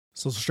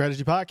Social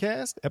Strategy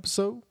Podcast,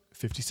 episode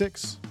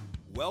 56.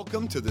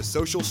 Welcome to the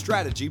Social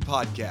Strategy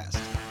Podcast,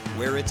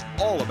 where it's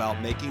all about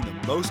making the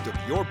most of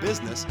your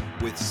business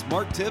with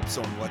smart tips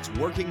on what's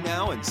working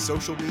now in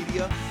social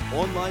media,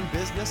 online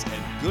business,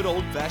 and good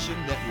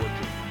old-fashioned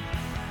networking.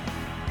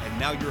 And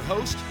now your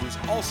host, who's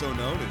also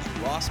known as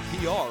Ross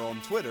PR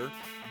on Twitter,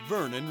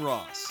 Vernon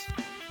Ross.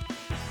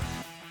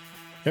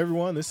 Hey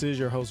everyone, this is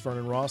your host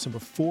Vernon Ross, and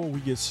before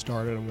we get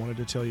started, I wanted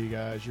to tell you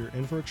guys you're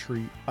in for a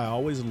treat. I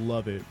always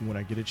love it when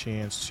I get a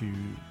chance to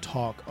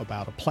talk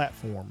about a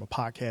platform, a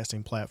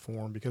podcasting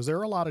platform, because there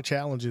are a lot of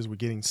challenges with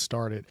getting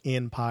started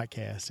in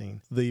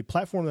podcasting. The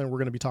platform that we're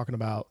going to be talking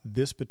about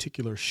this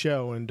particular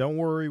show, and don't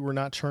worry, we're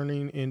not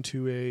turning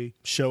into a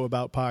show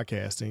about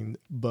podcasting,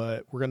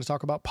 but we're going to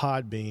talk about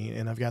Podbean,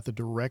 and I've got the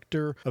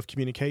director of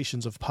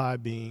communications of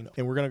Podbean,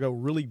 and we're going to go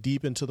really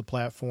deep into the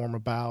platform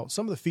about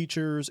some of the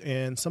features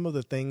and some of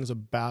the things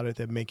about it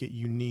that make it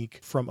unique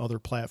from other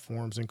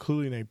platforms,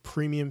 including a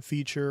premium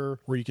feature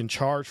where you can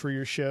charge for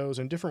your shows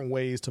and different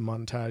ways to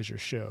monetize your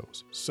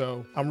shows.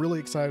 So I'm really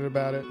excited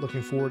about it,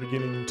 looking forward to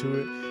getting into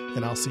it,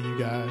 and I'll see you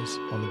guys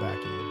on the back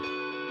end.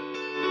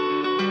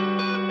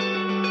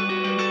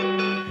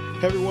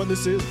 Hey everyone,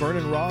 this is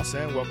Vernon Ross,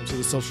 and welcome to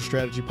the Social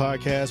Strategy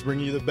Podcast,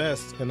 bringing you the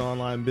best in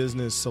online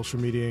business, social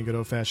media, and good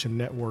old-fashioned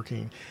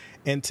networking.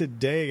 And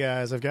today,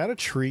 guys, I've got a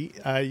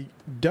treat. I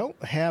don't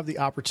have the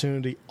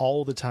opportunity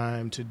all the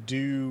time to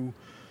do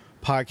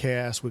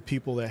podcasts with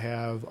people that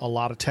have a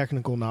lot of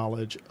technical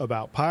knowledge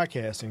about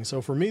podcasting.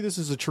 So for me, this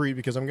is a treat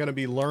because I'm going to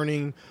be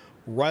learning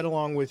right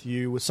along with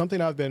you with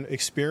something I've been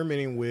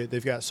experimenting with.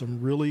 They've got some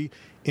really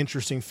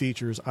interesting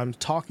features. I'm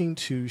talking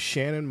to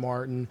Shannon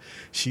Martin.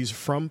 She's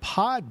from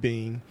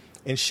Podbean,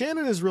 and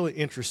Shannon is really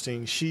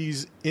interesting.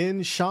 She's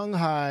in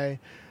Shanghai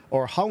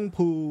or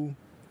Hongpu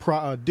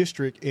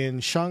district in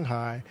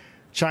Shanghai,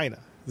 China.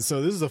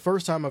 So this is the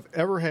first time I've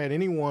ever had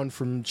anyone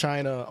from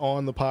China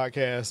on the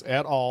podcast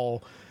at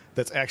all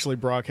that's actually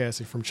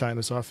broadcasting from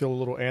China. So I feel a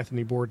little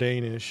Anthony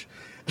Bourdain-ish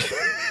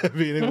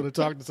being able to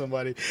talk to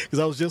somebody, because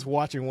I was just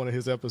watching one of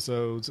his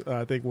episodes,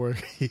 I think, where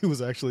he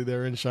was actually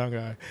there in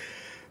Shanghai.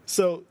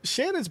 So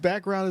Shannon's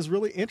background is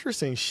really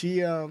interesting.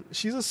 She's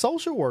a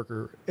social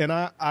worker, and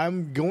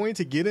I'm going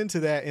to get into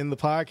that in the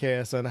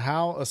podcast on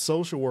how a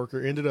social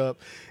worker ended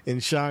up in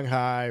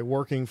Shanghai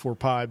working for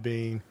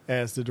Podbean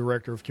as the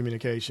director of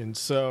communications.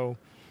 So,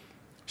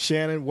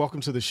 Shannon,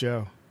 welcome to the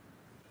show.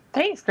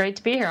 Thanks. Great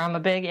to be here. I'm a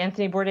big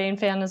Anthony Bourdain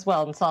fan as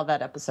well and saw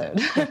that episode.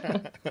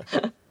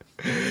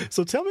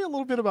 So tell me a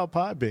little bit about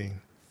Podbean.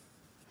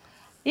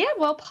 Yeah,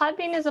 well,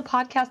 Podbean is a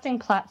podcasting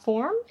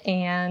platform,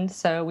 and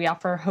so we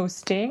offer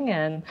hosting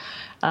and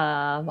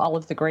all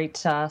of the great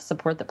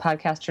support that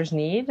podcasters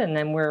need. And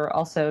then we're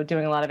also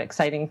doing a lot of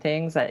exciting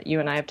things that you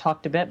and I have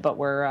talked a bit, but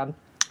we're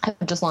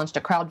have just launched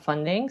a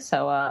crowdfunding,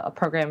 so a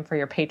program for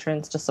your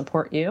patrons to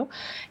support you,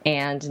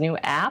 and a new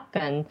app,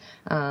 and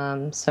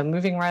so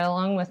moving right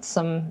along with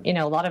some,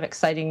 a lot of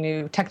exciting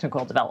new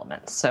technical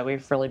developments. So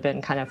we've really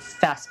been kind of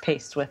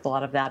fast-paced with a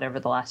lot of that over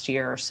the last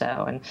year or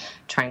so, and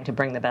trying to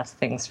bring the best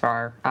things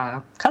for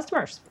our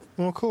customers.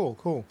 Well,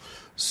 cool.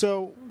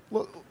 So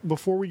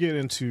before we get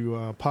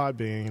into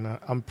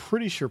Podbean, I'm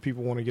pretty sure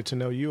people want to get to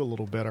know you a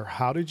little better.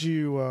 How did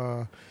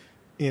you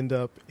end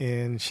up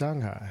in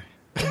Shanghai?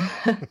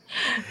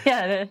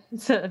 Yeah, it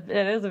is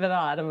a bit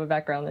odd of a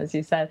background, as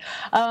you said.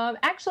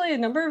 Actually, a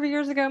number of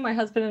years ago, my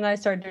husband and I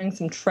started doing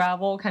some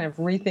travel, kind of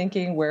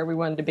rethinking where we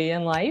wanted to be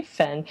in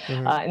life, and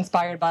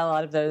inspired by a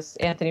lot of those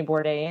Anthony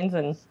Bourdains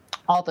and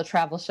all the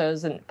travel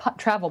shows and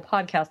travel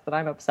podcasts that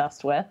I'm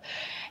obsessed with.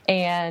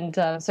 And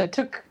so it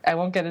took, I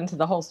won't get into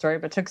the whole story,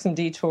 but took some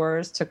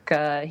detours,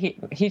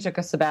 he took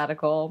a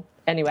sabbatical.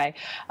 Anyway,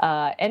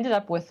 ended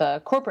up with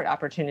a corporate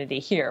opportunity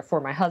here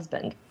for my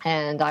husband.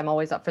 And I'm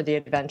always up for the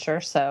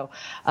adventure, so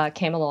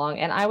came along.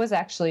 And I was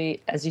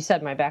actually, as you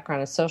said, my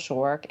background is social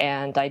work,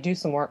 and I do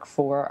some work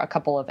for a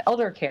couple of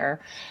elder care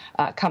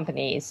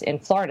companies in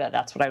Florida.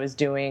 That's what I was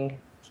doing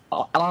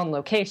on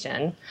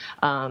location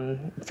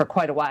for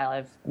quite a while.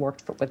 I've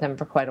worked with them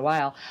for quite a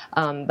while.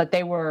 But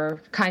they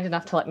were kind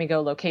enough to let me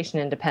go location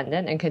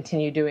independent and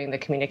continue doing the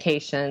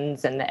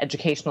communications and the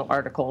educational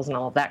articles and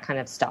all of that kind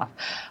of stuff.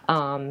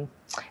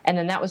 And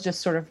then that was just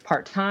sort of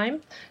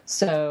part-time.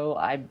 So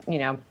I,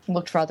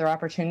 looked for other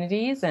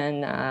opportunities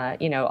and,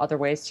 other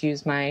ways to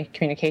use my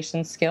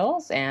communication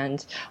skills.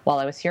 And while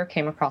I was here,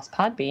 came across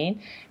Podbean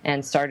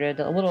and started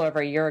a little over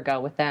a year ago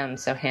with them.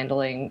 So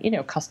handling,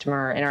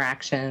 customer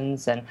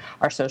interactions and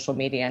our social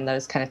media and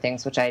those kind of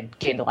things, which I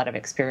gained a lot of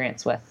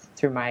experience with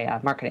through my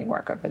marketing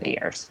work over the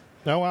years.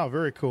 Oh, wow.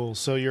 Very cool.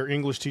 So your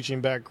English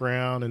teaching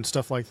background and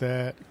stuff like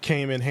that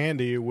came in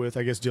handy with,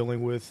 I guess,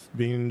 dealing with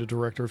being the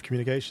director of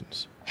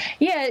communications.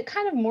 Yeah, it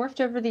kind of morphed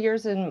over the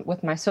years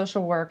with my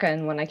social work,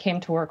 and when I came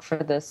to work for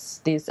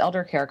these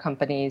elder care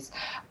companies,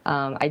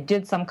 I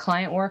did some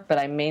client work, but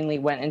I mainly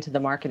went into the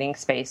marketing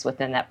space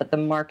within that. But the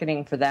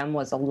marketing for them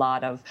was a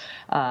lot of,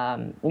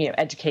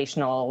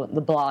 educational,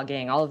 the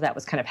blogging, all of that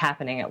was kind of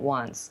happening at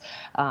once.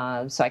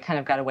 So I kind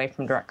of got away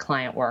from direct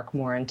client work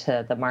more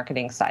into the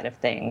marketing side of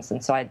things.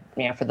 And so I,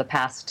 for the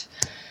past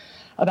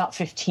about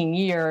 15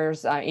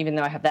 years. Even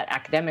though I have that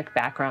academic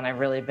background, I've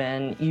really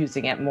been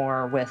using it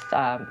more with,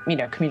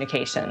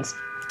 communications.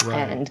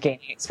 Right. And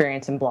gaining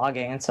experience in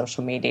blogging and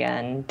social media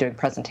and doing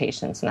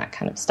presentations and that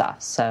kind of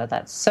stuff. So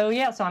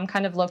I'm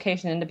kind of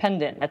location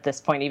independent at this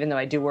point, even though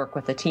I do work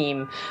with a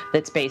team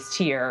that's based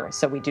here.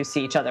 So we do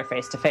see each other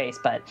face to face,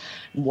 but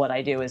what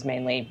I do is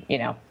mainly,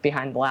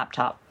 behind the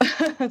laptop.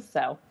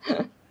 So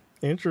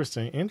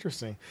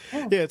interesting.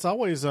 Yeah, it's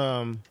always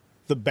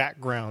the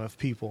background of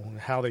people and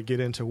how they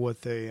get into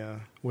what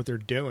they're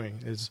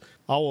doing is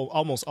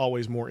almost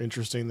always more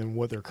interesting than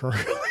what they're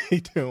currently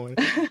doing.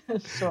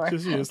 Sure.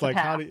 Just like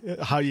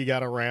how you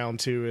got around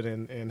to it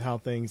and how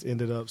things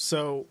ended up.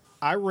 So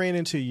I ran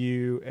into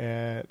you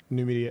at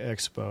New Media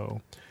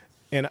Expo,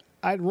 and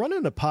I'd run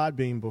into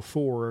Podbean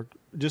before,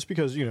 just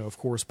because of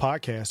course,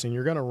 podcasting,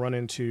 you're going to run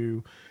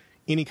into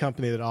any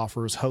company that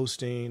offers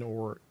hosting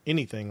or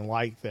anything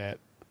like that.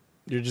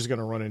 You're just going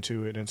to run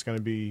into it, and it's going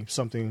to be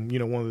something,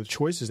 one of the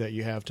choices that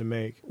you have to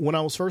make. When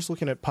I was first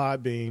looking at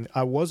Podbean,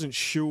 I wasn't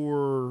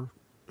sure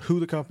who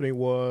the company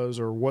was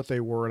or what they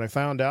were, and I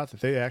found out that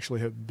they actually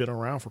have been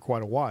around for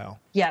quite a while.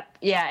 Yep.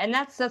 Yeah. And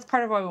that's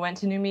part of why we went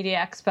to New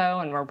Media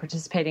Expo, and we're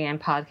participating in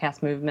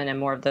podcast movement and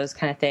more of those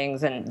kind of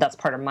things. And that's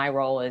part of my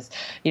role is,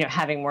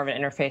 having more of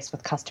an interface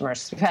with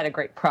customers. We've had a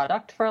great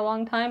product for a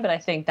long time, but I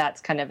think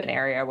that's kind of an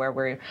area where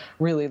we're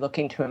really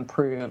looking to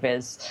improve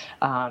is,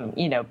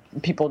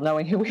 people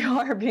knowing who we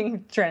are,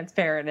 being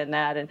transparent in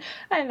that. And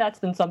that's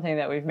been something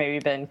that we've maybe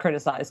been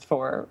criticized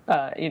for,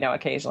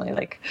 occasionally,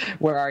 like,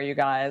 where are you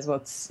guys?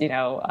 What's,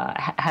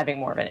 having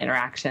more of an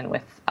interaction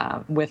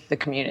with the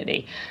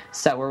community.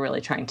 So we're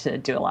really trying to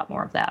do a lot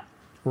more of that.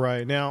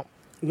 Right. Now,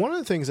 one of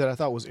the things that I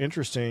thought was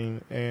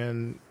interesting,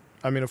 and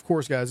I mean, of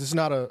course, guys, it's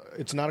not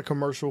a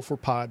commercial for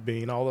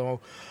Podbean, although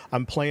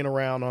I'm playing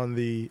around on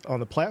the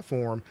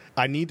platform.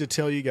 I need to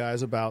tell you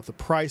guys about the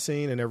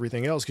pricing and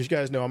everything else, because you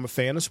guys know I'm a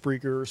fan of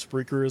Spreaker.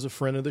 Spreaker is a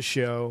friend of the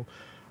show.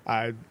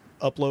 I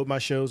upload my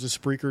shows to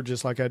Spreaker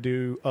just like I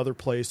do other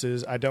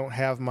places. I don't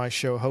have my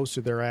show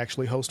hosted there. I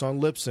actually host on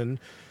Libsyn,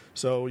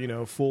 so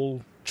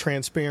full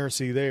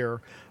transparency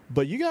there.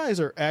 But you guys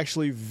are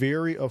actually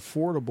very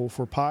affordable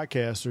for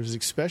podcasters,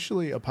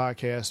 especially a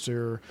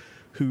podcaster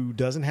who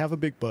doesn't have a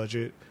big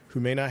budget, who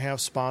may not have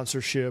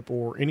sponsorship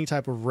or any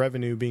type of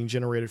revenue being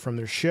generated from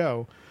their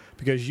show,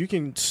 because you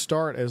can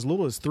start as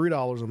little as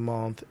 $3 a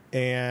month.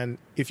 And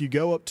if you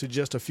go up to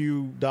just a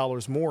few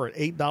dollars more at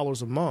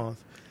 $8 a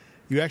month,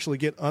 you actually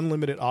get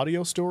unlimited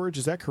audio storage.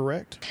 Is that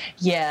correct?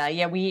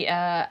 Yeah. We,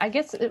 I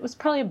guess it was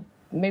probably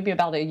maybe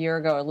about a year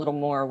ago, a little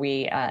more,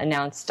 we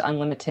announced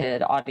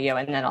unlimited audio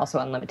and then also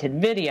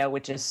unlimited video,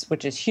 which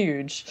is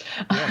huge.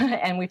 Yeah.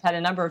 And we've had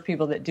a number of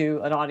people that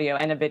do an audio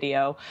and a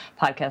video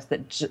podcast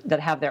that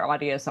have their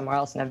audio somewhere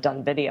else and have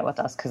done video with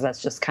us, because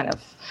that's just kind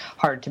of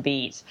hard to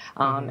beat.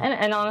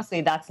 And honestly,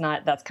 that's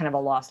kind of a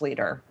loss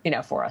leader,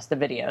 for us, the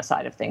video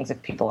side of things,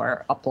 if people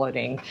are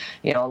uploading,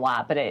 a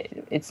lot, but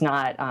it's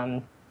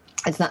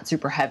not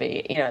super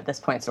heavy, at this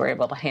point, so we're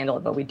able to handle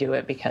it, but we do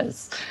it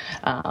because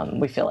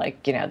we feel like,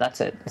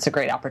 it's a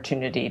great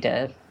opportunity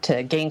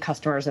to gain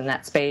customers in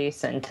that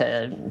space and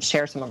to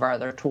share some of our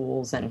other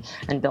tools and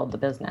build the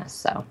business.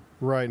 So.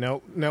 Right.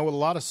 Now with a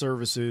lot of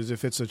services,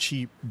 if it's a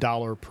cheap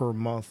 $1 per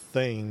month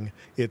thing,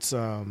 it's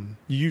you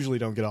usually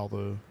don't get all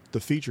the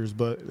features,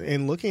 but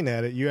in looking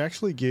at it, you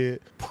actually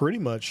get pretty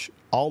much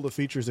all the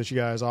features that you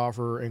guys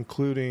offer,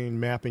 including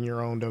mapping your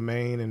own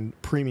domain and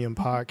premium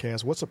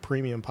podcasts. What's a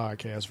premium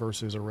podcast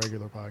versus a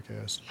regular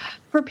podcast?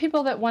 For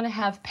people that want to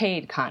have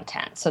paid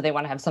content, so they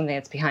want to have something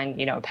that's behind,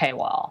 a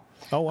paywall.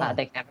 Oh, wow.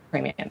 They can have a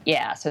premium.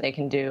 Yeah, so they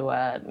can do,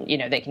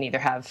 they can either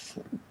have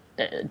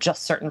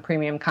just certain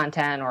premium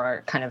content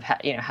or kind of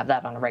have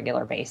that on a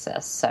regular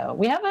basis. So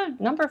we have a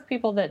number of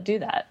people that do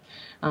that.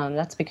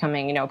 That's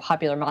becoming, a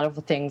popular model for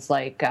things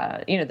like,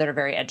 that are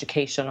very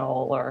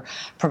educational or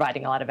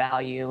providing a lot of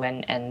value,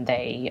 and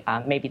they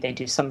maybe they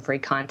do some free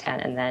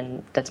content, and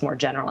then that's more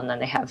general, and then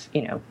they have,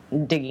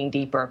 digging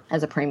deeper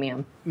as a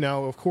premium.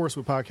 Now, of course,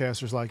 with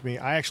podcasters like me,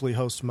 I actually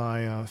host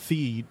my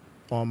feed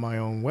on my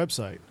own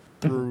website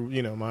through,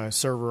 my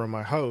server and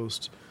my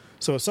host.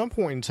 So at some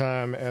point in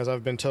time, as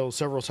I've been told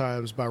several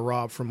times by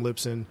Rob from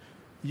Libsyn,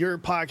 your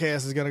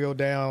podcast is going to go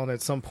down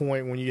at some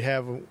point when you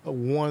have a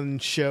one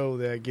show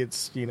that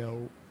gets,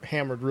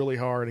 hammered really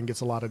hard and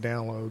gets a lot of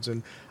downloads.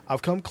 And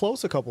I've come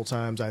close a couple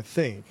times, I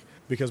think,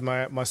 because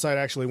my site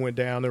actually went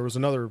down. There was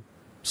another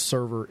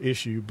server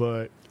issue,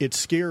 but it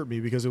scared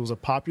me because it was a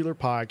popular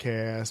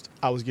podcast.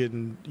 I was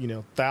getting,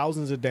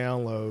 thousands of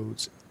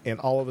downloads, and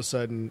all of a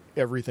sudden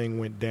everything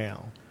went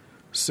down.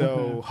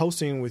 So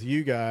hosting with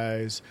you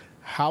guys,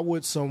 how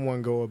would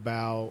someone go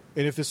about,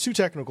 and if it's too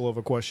technical of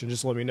a question,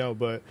 just let me know,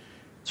 but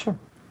sure.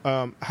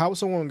 How would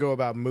someone go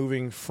about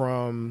moving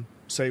from,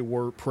 say,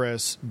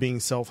 WordPress,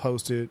 being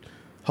self-hosted,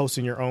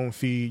 hosting your own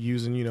feed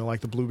using, like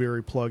the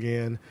Blueberry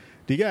plugin?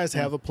 Do you guys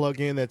have a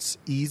plugin that's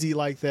easy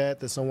like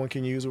that someone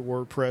can use with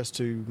WordPress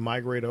to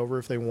migrate over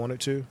if they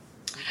wanted to?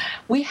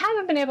 We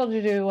haven't been able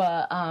to do.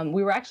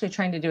 We were actually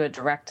trying to do a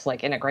direct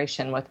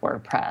integration with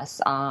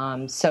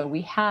WordPress. So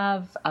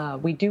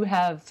we do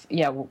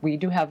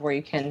have where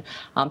you can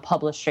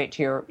publish straight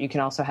to your. You can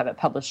also have it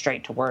published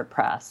straight to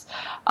WordPress.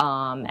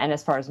 And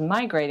as far as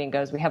migrating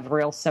goes, we have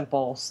real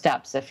simple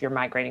steps if you're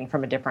migrating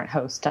from a different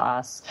host to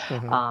us.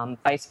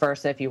 Vice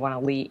versa, if you want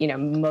to leave.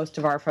 Most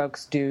of our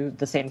folks do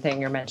the same thing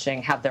you're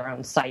mentioning: have their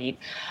own site,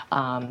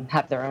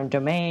 have their own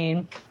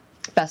domain.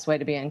 Best way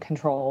to be in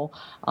control,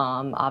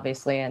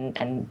 obviously,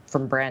 and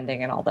from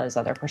branding and all those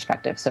other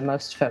perspectives. So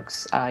most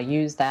folks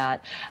use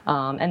that.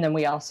 And then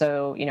we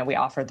also, we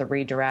offer the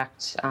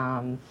redirect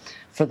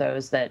for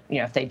those that,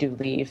 if they do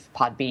leave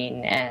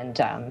Podbean and,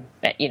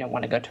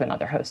 want to go to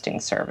another hosting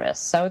service.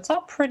 So it's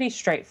all pretty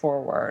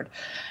straightforward.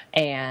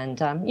 And,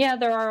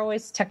 there are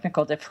always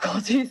technical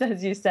difficulties,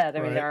 as you said. I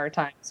mean, there are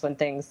times when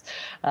things,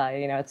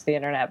 it's the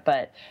internet,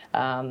 but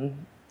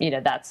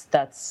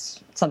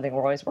that's something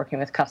we're always working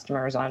with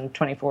customers on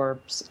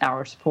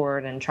 24-hour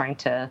support and trying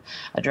to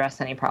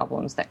address any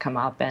problems that come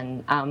up.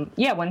 And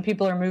when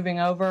people are moving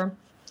over,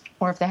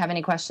 or if they have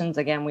any questions,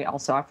 again, we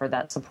also offer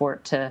that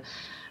support to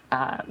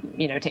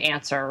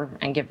answer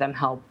and give them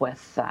help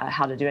with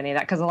how to do any of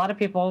that. Because a lot of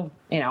people,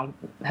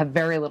 have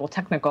very little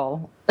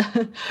technical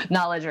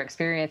knowledge or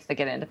experience to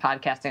get into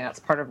podcasting. That's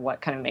part of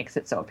what kind of makes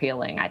it so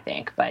appealing, I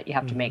think. But you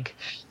have to make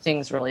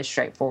things really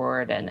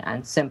straightforward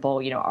and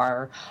simple.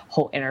 Our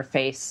whole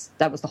interface,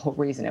 that was the whole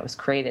reason it was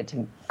created,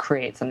 to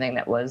create something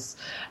that was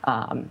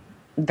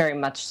very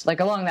much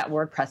along that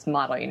WordPress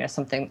model, a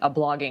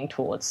blogging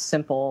tool. It's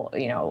simple,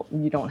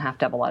 you don't have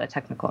to have a lot of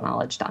technical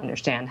knowledge to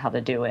understand how to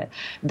do it.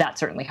 That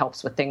certainly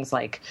helps with things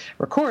like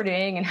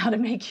recording and how to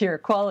make your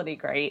quality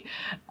great.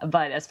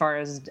 But as far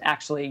as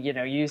actually,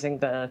 using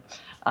the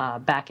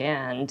back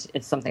end,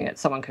 it's something that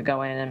someone could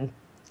go in, and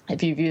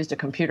if you've used a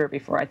computer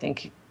before, I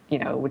think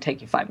it would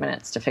take you 5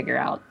 minutes to figure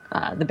out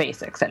the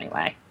basics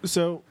anyway.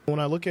 So when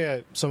I look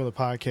at some of the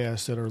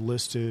podcasts that are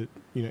listed,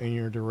 in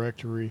your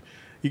directory,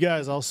 you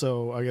guys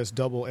also, I guess,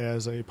 double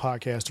as a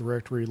podcast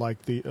directory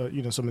like the,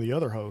 some of the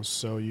other hosts.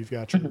 So you've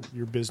got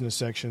your business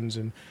sections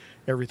and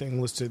everything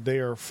listed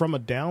there. From a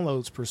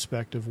downloads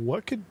perspective,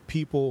 what could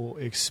people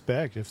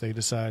expect if they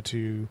decide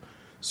to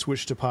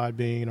switch to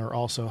Podbean or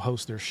also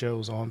host their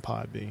shows on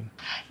Podbean?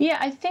 Yeah,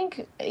 I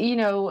think,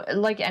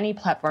 like any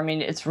platform,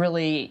 it's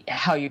really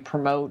how you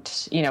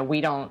promote.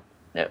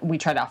 We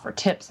try to offer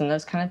tips and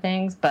those kind of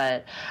things,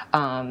 but,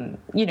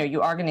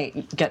 you are going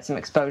to get some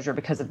exposure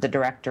because of the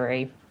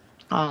directory.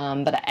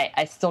 But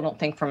I still don't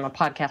think from a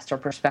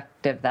podcaster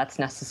perspective that's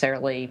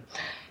necessarily,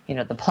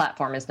 the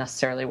platform is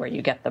necessarily where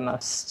you get the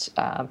most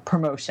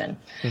promotion.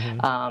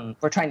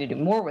 We're trying to do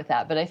more with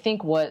that. But I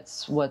think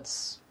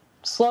what's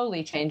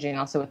slowly changing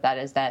also with that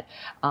is that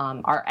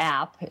our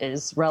app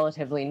is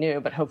relatively new,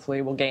 but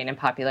hopefully will gain in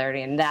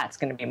popularity, and that's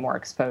going to be more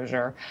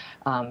exposure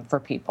for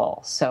people.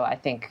 So I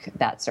think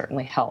that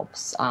certainly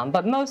helps.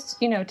 But most,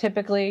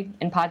 typically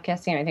in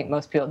podcasting, I think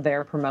most people,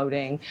 they're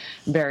promoting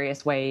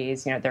various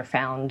ways. They're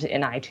found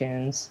in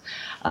iTunes.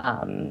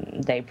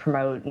 They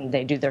promote and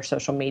they do their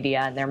social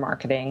media and their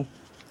marketing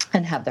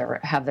and have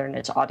their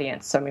niche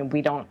audience. So,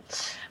 we don't...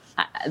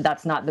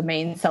 That's not the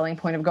main selling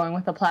point of going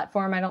with the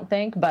platform, I don't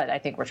think, but I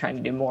think we're trying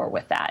to do more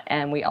with that.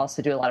 And we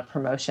also do a lot of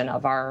promotion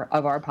of our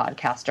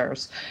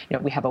podcasters.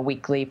 We have a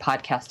weekly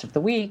podcast of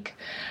the week,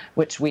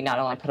 which we not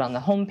only put on the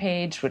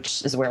homepage,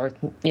 which is where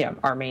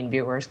our main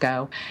viewers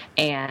go,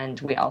 and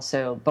we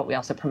also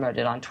promote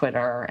it on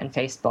Twitter and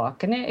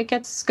Facebook, and it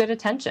gets good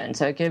attention.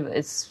 So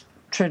it's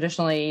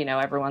traditionally,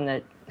 everyone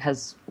that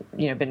has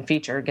been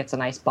featured gets a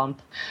nice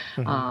bump,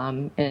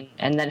 and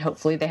then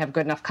hopefully they have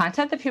good enough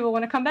content that people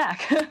want to come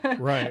back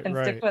and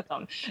stick with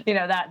them.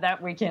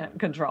 That we can't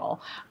control,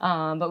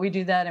 but we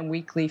do that in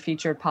weekly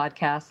featured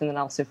podcasts, and then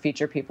also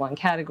feature people in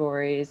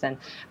categories, and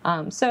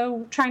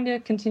so trying to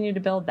continue to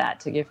build that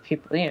to give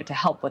people to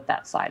help with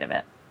that side of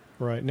it.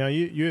 Right. Now,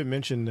 you had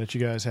mentioned that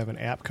you guys have an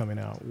app coming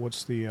out.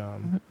 What's the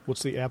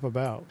app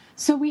about?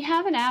 So we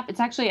have an app. It's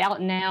actually out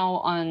now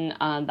on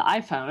the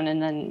iPhone,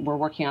 and then we're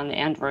working on the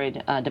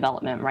Android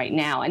development right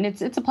now. And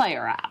it's a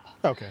player app.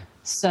 Okay.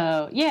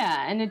 So,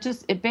 yeah, and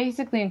it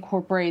basically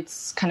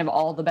incorporates kind of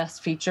all the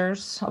best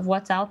features of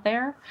what's out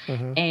there,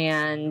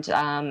 and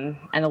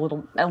a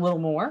little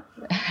more.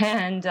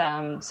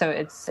 And so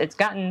it's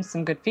gotten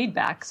some good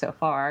feedback so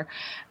far.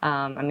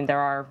 There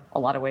are a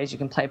lot of ways you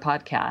can play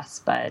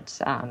podcasts, but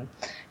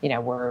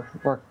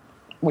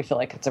we feel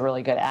like it's a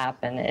really good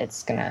app, and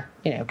it's going to,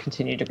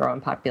 continue to grow in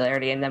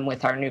popularity. And then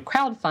with our new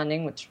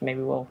crowdfunding, which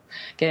maybe we'll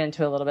get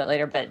into a little bit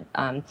later, but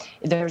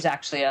there's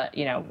actually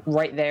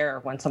right there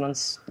when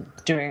someone's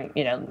doing,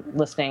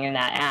 listening in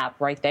that app,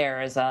 right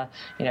there is a,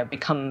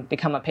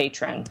 become a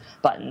patron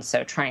button.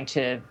 So trying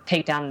to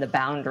take down the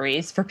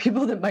boundaries for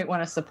people that might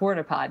want to support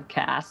a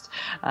podcast,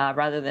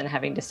 rather than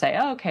having to say,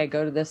 oh, okay,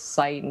 go to this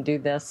site and do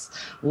this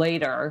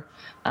later.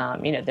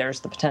 There's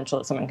the potential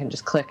that someone can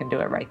just click and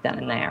do it right then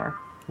and there.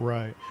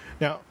 Right.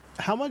 Now,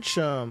 how much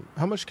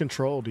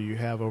control do you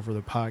have over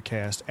the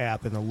podcast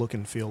app and the look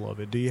and feel of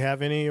it? Do you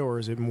have any, or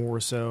is it more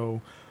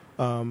so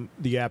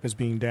the app is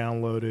being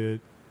downloaded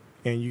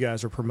and you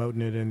guys are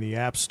promoting it in the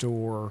App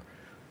Store,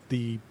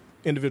 the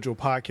individual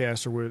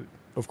podcaster would,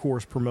 of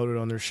course, promote it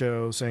on their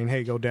show saying,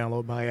 hey, go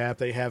download my app.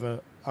 They have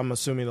I'm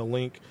assuming a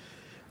link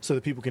so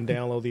that people can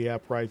download the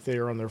app right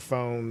there on their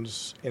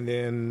phones. And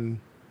then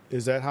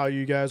is that how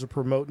you guys are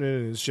promoting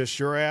it? It's just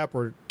your app,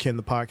 or can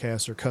the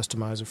podcaster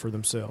customize it for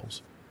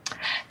themselves?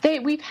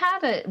 We've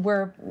had it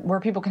where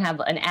people can have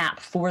an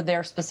app for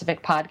their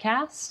specific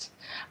podcast,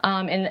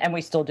 and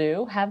we still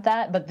do have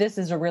that. But this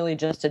is really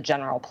just a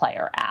general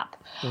player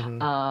app.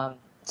 Mm-hmm.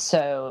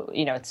 So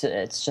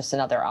it's just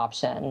another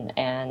option,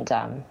 and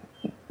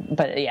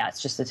but yeah,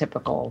 it's just a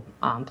typical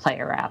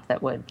player app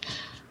that would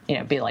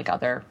be like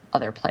other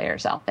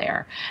players out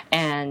there.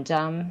 And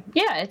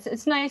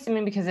it's nice. I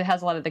mean, because it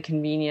has a lot of the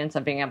convenience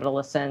of being able to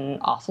listen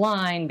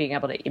offline, being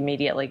able to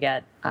immediately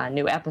get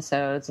new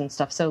episodes and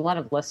stuff. So a lot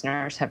of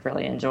listeners have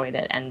really enjoyed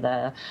it, and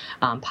the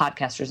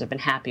podcasters have been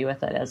happy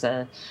with it as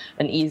an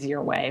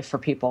easier way for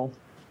people,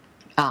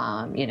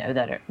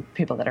 that are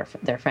people that are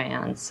their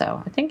fans.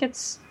 So I think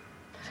it's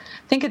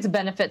a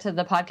benefit to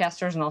the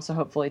podcasters and also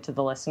hopefully to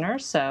the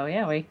listeners. So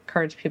yeah, we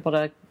encourage people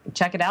to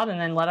check it out and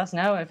then let us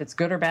know if it's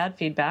good or bad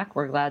feedback.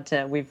 We're glad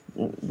to.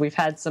 We've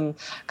had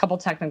couple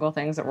technical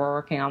things that we're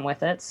working on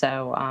with it,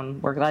 so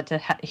we're glad to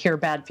hear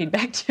bad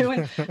feedback too,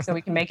 and so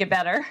we can make it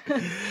better.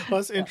 Well,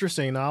 that's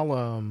interesting. I'm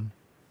going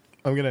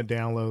to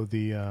download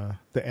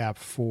the app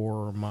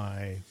for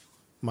my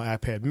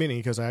iPad mini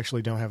because I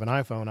actually don't have an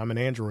iPhone. I'm an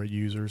Android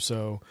user,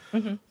 so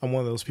mm-hmm. I'm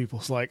one of those people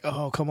who's like,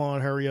 oh, come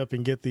on, hurry up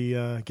and get the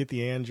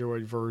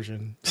Android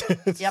version.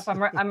 Yep,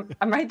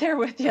 I'm right there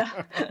with you.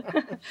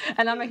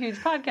 And I'm a huge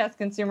podcast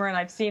consumer, and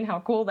I've seen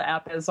how cool the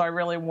app is, so I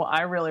really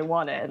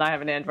want it. And I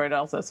have an Android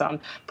also, so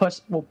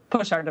we'll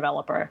push our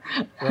developer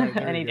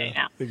any day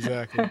now.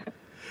 Exactly.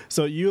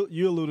 So you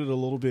alluded a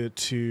little bit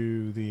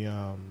to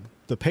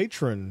the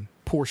patron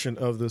portion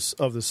of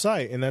the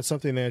site, and that's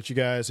something that you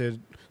guys had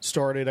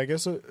started. I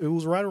guess it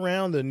was right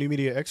around the New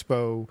Media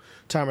Expo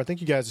time. I think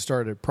you guys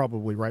started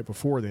probably right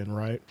before then,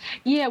 right?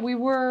 Yeah,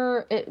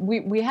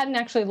 we hadn't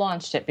actually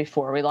launched it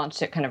before. We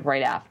launched it kind of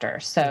right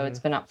after, so mm-hmm. It's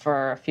been up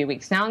for a few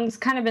weeks now, and it's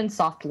kind of been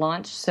soft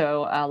launch.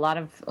 So a lot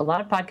of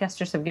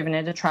podcasters have given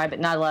it a try,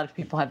 but not a lot of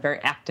people have very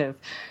active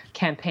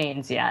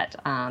campaigns yet.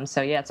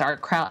 So yeah, it's our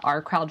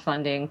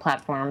crowdfunding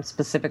platform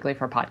specifically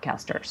for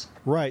podcasters.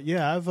 Right.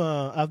 Yeah,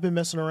 I've been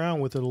messing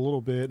around with it a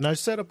little bit, and I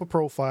set up a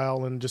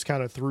profile and just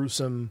kind of threw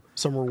some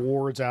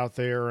rewards out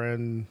there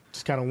and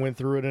just kind of went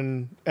through it.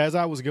 And as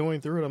I was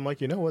going through it, I'm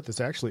like, you know what,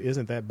 this actually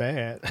isn't that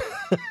bad.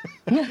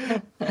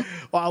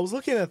 Well, I was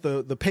looking at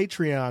the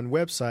Patreon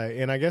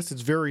website, and I guess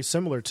it's very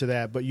similar to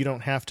that, but you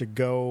don't have to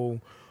go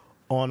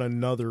on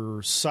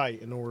another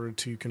site in order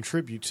to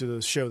contribute to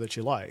the show that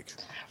you like.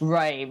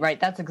 Right.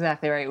 That's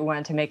exactly right. We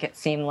wanted to make it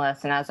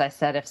seamless. And as I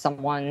said, if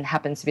someone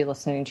happens to be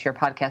listening to your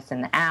podcast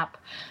in the app,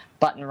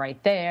 button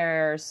right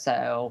there,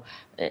 so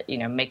it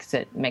makes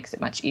it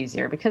much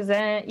easier, because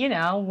then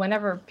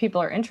whenever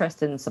people are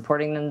interested in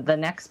supporting them, the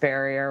next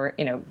barrier,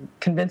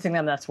 convincing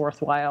them that's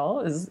worthwhile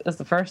is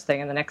the first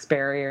thing, and the next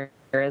barrier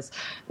is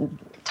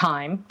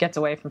time gets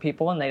away from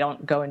people and they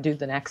don't go and do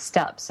the next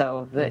step.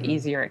 So the mm-hmm.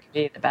 easier it can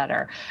be, the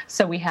better.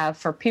 So we have,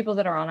 for people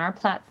that are on our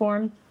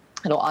platform,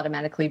 there's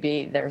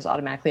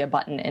automatically a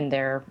button in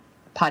their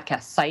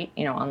podcast site,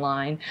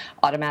 online.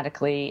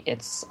 Automatically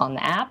it's on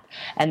the app.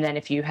 And then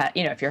if you have,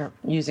 if you're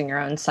using your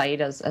own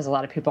site, as a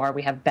lot of people are,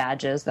 we have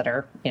badges that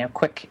are,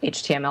 quick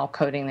HTML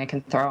coding they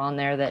can throw on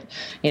there that,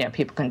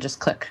 people can just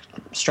click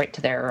straight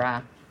to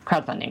their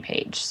crowdfunding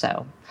page.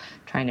 So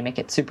trying to make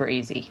it super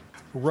easy.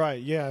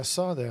 Right. Yeah, I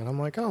saw that. I'm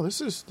like, oh,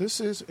 this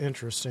is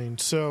interesting.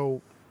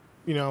 So,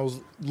 I was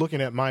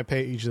looking at my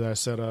page that I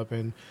set up,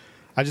 and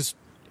I just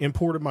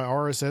imported my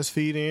RSS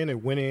feed in.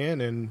 It went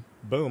in, and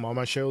boom, all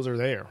my shows are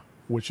there,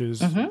 which is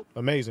mm-hmm.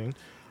 amazing.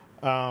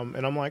 And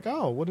I'm like,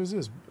 oh, what is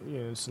this?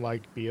 It's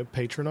like, be a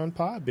patron on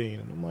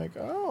Podbean. And I'm like,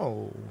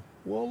 oh,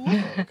 well,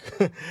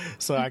 look.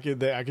 So I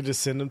could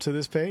just send them to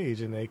this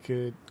page, and they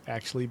could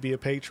actually be a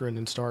patron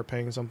and start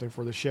paying something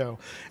for the show.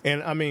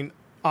 And I mean,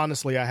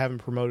 honestly, I haven't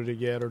promoted it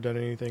yet or done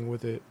anything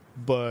with it,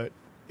 but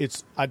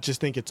I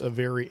just think it's a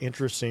very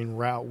interesting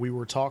route. We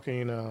were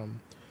talking,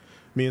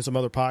 me and some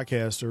other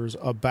podcasters,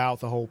 about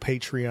the whole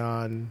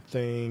Patreon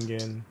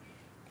thing,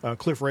 and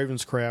Cliff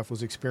Ravenscraft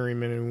was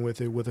experimenting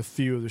with it with a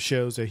few of the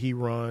shows that he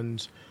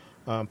runs,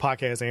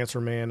 Podcast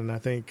Answer Man, and I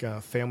think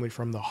Family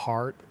from the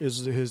Heart is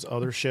his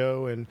other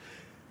show, and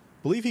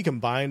I believe he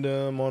combined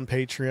them on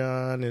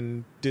Patreon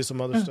and did some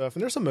other stuff.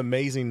 And there's some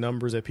amazing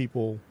numbers that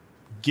people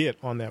get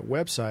on that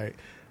website,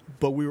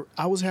 but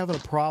I was having a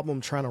problem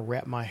trying to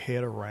wrap my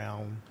head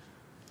around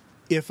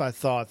if I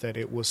thought that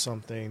it was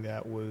something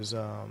that was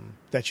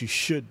that you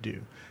should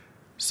do.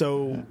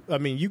 So, I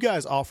mean, you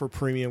guys offer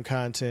premium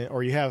content,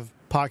 or you have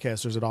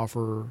podcasters that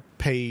offer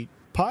paid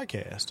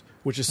podcast,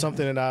 which is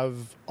something that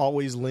I've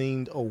always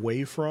leaned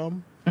away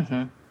from.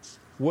 Mm-hmm.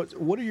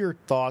 What are your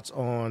thoughts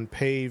on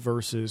pay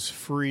versus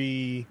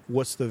free?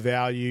 What's the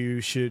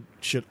value? Should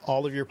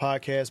all of your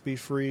podcasts be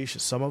free? Should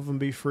some of them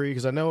be free?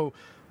 Because I know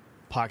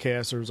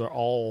podcasters are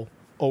all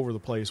over the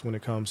place when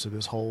it comes to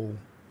this whole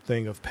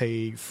thing of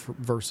paid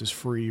versus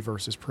free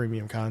versus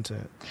premium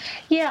content.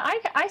 Yeah,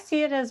 I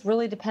see it as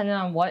really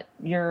dependent on what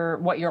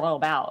you're all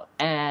about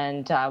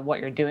and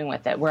what you're doing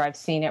with it. Where I've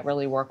seen it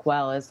really work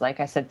well is, like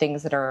I said,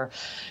 things that are,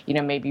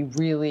 maybe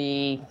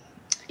really,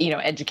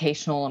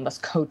 educational,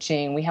 almost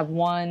coaching. We have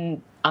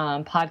one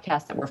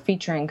podcast that we're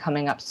featuring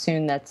coming up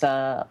soon that's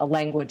a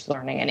language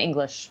learning, an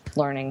English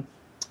learning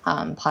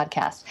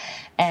podcast,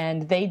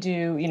 and they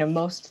do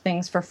most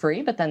things for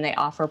free, but then they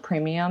offer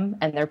premium,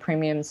 and their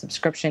premium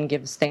subscription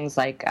gives things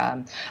like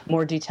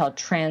more detailed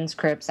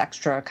transcripts,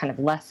 extra kind of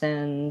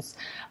lessons,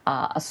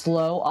 a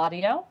slow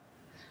audio,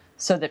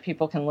 so that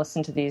people can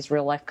listen to these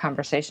real life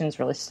conversations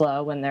really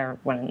slow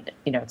when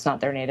it's not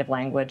their native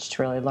language,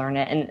 to really learn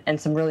it, and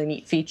some really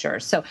neat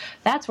features. So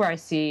that's where I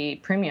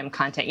see premium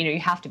content. You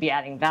have to be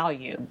adding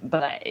value,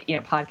 but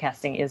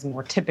podcasting is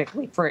more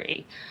typically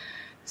free.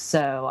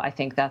 So I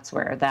think that's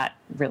where that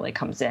really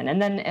comes in.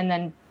 And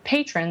then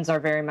patrons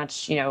are very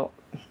much,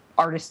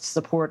 artist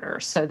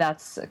supporters. So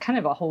that's kind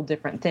of a whole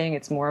different thing.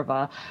 It's more of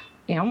a,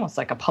 almost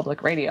like a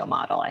public radio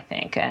model, I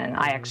think. And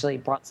I actually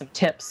brought some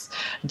tips,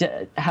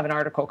 have an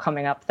article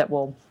coming up that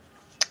we'll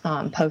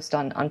post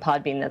on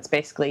Podbean that's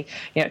basically,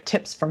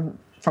 tips from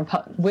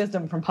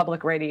wisdom from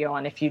public radio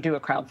on if you do a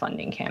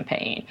crowdfunding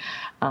campaign,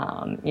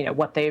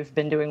 what they've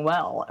been doing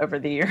well over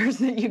the years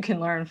that you can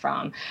learn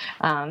from.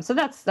 So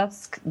that's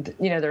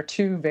they're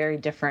two very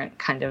different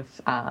kind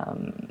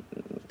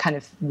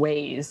of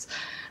ways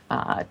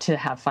to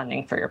have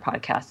funding for your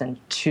podcast, and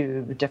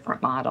two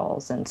different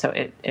models. And so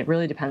it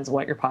really depends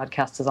what your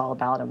podcast is all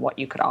about and what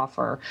you could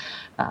offer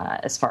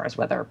as far as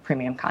whether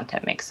premium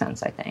content makes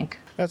sense, I think.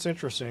 That's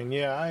interesting.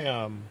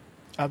 Yeah,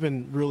 I've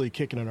been really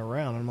kicking it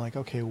around. I'm like,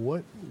 okay,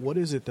 what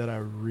is it that I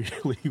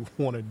really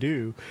want to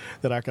do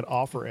that I could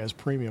offer as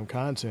premium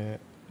content,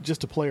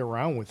 just to play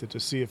around with it, to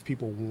see if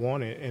people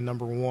want it, and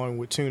number one,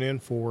 would tune in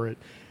for it.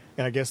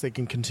 And I guess they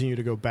can continue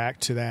to go back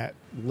to that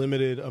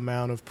limited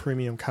amount of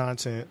premium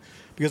content,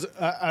 because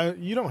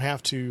you don't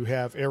have to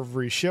have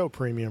every show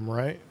premium,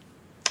 right?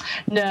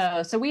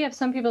 No. So we have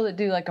some people that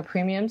do like a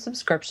premium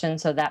subscription,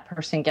 so that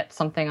person gets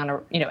something on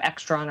a,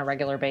 extra on a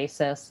regular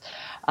basis.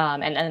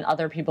 And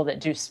other people that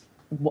do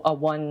a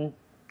one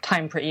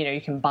time,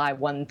 you can buy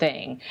one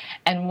thing.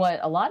 And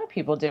what a lot of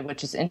people did,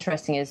 which is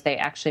interesting, is they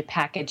actually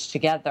packaged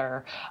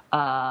together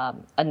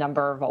a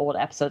number of old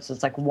episodes. So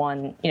it's like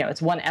one,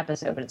 it's one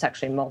episode, but it's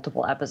actually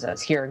multiple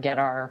episodes. Here, get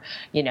our,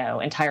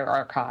 entire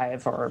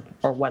archive or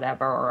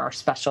whatever, or our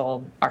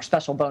special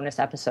bonus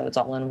episodes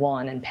all in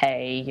one, and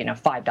pay,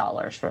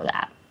 $5 for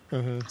that.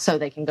 Mm-hmm. So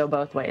they can go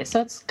both ways.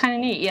 So it's kind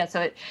of neat. Yeah.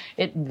 So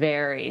it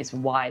varies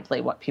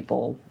widely what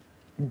people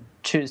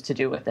choose to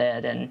do with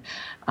it, and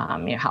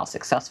how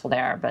successful they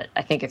are. But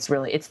I think it's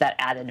that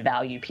added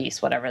value piece,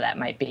 whatever that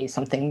might be,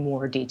 something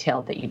more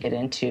detailed that you get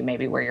into,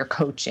 maybe where you're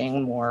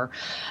coaching more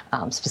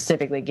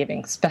specifically,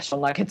 giving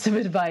special nuggets of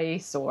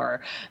advice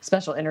or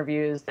special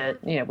interviews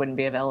that wouldn't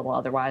be available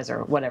otherwise,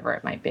 or whatever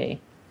it might be.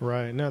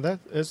 Right. No,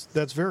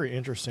 that's very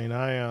interesting.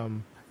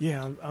 I'm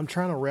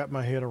trying to wrap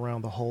my head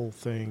around the whole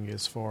thing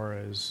as far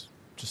as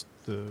just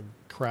the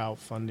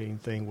crowdfunding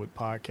thing with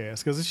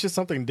podcasts, because it's just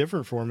something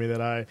different for me that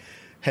I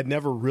had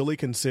never really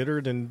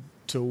considered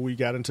until we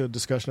got into a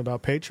discussion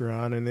about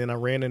Patreon, and then I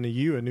ran into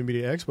you at New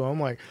Media Expo. I'm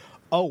like,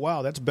 oh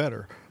wow, that's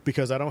better,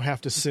 because I don't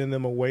have to send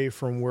them away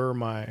from where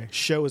my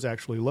show is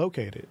actually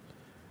located.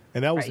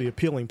 And that was the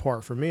appealing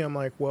part for me. I'm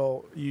like,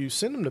 well, you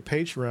send them to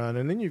Patreon,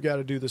 and then you've got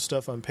to do the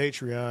stuff on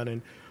Patreon,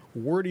 and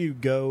where do you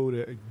go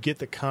to get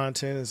the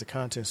content? Is the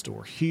content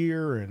store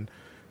here? And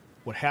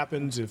what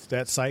happens if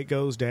that site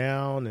goes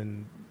down?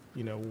 And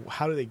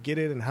how do they get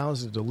it, and how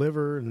is it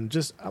delivered?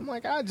 And I'm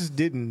like, I just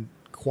didn't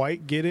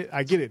quite get it.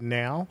 I get it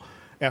now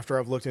after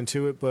I've looked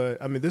into it,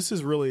 but I mean, this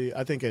is really,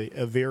 I think,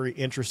 a very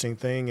interesting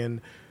thing.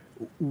 And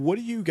what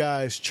do you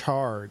guys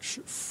charge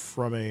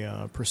from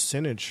a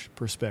percentage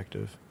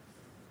perspective?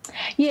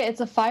 Yeah,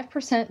 it's a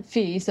 5%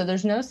 fee, so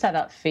there's no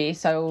setup fee.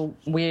 So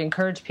we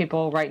encourage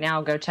people right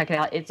now, go check it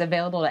out. It's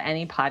available to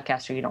any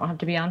podcaster. You don't have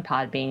to be on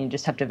Podbean. You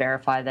just have to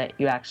verify that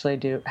you actually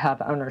do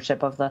have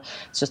ownership of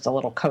it's just a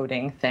little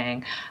coding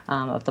thing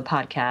of the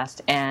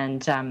podcast.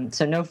 And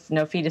so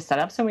no fee to set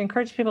up. So we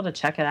encourage people to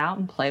check it out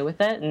and play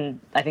with it. And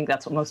I think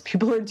that's what most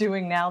people are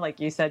doing now. Like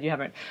you said, you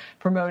haven't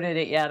promoted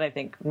it yet. I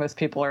think most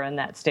people are in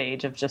that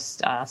stage of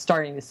just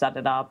starting to set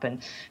it up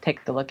and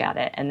take a look at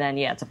it. And then,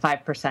 it's a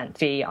 5%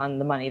 fee on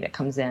the money that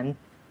comes in.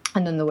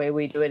 And then the way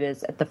we do it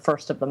is at the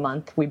first of the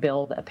month, we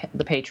bill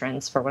the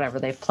patrons for whatever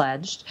they've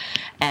pledged.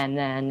 And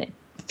then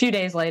a few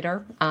days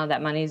later,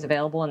 that money is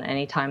available, and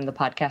anytime the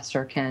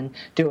podcaster can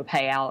do a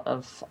payout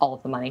of all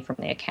of the money from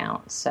the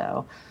account.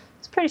 So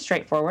it's pretty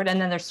straightforward. And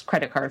then there's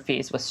credit card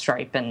fees with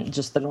Stripe and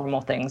just the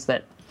normal things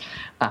that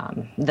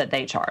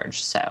they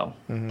charge. So,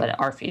 but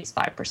our fee is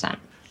 5%.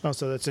 Oh,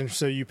 so that's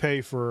interesting. So you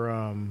pay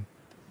for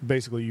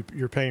basically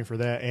you're paying for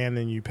that, and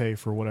then you pay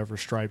for whatever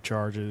Stripe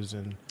charges.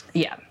 And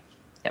yeah.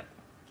 Yep.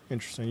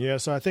 Interesting. Yeah.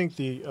 So I think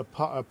a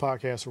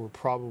podcaster will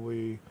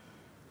probably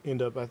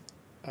end up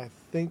I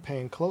think,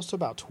 paying close to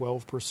about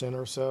 12%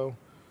 or so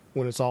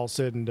when it's all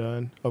said and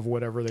done of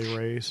whatever they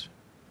raise.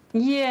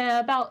 Yeah,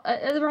 about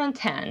around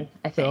 10,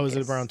 I think. Oh, is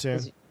it around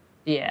 10?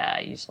 Yeah,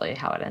 usually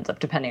how it ends up,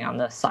 depending on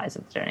the size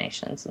of the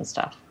donations and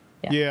stuff.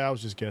 Yeah, I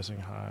was just guessing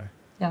high.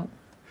 Yeah.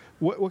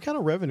 What kind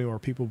of revenue are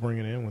people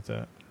bringing in with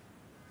that?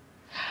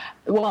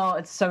 Well,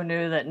 it's so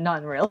new that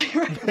none really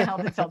right now,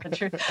 to tell the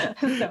truth.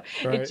 So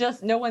Right. it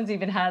just, no one's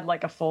even had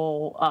like a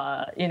full,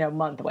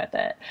 month with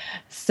it.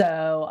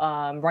 So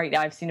right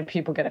now I've seen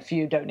people get a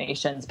few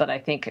donations, but I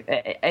think,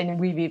 and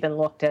we've even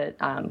looked at,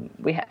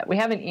 we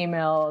haven't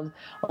emailed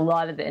a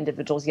lot of the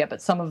individuals yet, but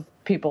some of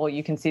people,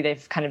 you can see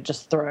they've kind of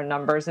just thrown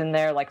numbers in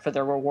there, like for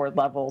their reward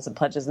levels and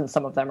pledges, and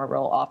some of them are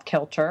real off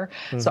kilter.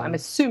 Mm-hmm. So I'm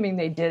assuming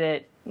they did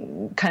it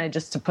kind of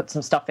just to put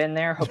some stuff in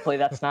there. Hopefully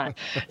that's not,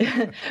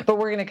 but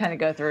we're going to kind of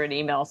go through and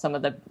email some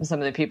of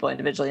the people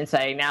individually and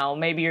say, now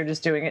maybe you're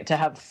just doing it to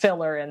have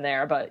filler in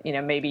there, but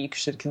maybe you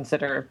should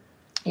consider,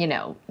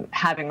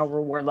 having a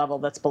reward level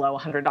that's below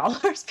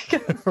 $100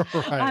 because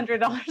Right.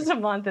 $100 a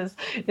month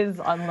is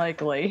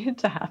unlikely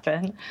to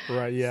happen.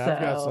 Right. Yeah. So,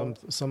 I've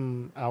got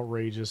some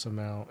outrageous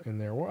amount in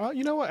there. Well,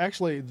 you know what?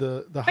 Actually,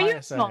 the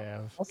highest I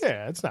have.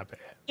 Yeah, it's not bad.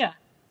 Yeah.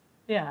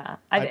 Yeah.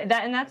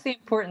 And that's the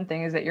important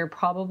thing, is that you're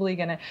probably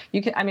going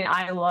to,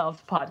 I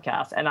love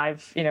podcasts, and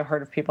I've,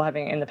 heard of people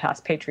having in the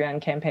past Patreon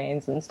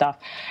campaigns and stuff.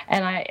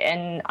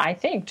 And I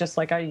think, just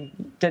like I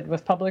did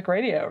with public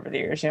radio over the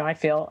years, I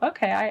feel,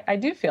 okay, I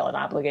do feel an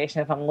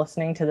obligation if I'm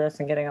listening to this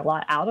and getting a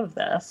lot out of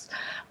this.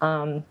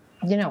 I'm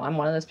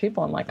one of those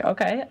people. I'm like,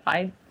 okay,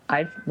 I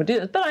would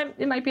do this, but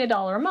it might be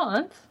 $1 a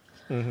month.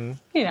 Mm-hmm.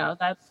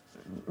 That's,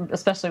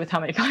 especially with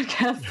how many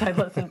podcasts I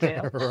listen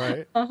to.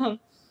 Right.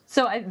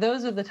 So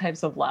those are the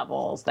types of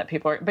levels that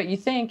people are. But you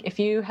think if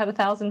you have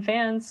 1,000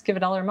 fans, give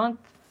 $1 a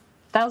month,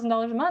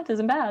 $1,000 a month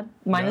isn't bad.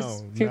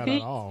 Minus few fees. Not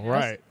at all.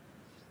 Right.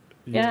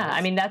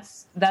 Yeah,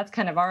 yes. That's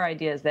kind of our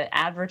idea, is that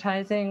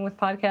advertising with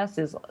podcasts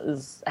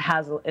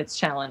has its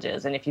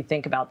challenges, and if you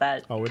think about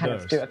that,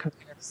 of do a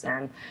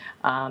comparison,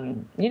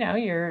 and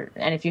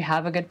if you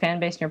have a good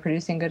fan base and you're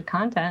producing good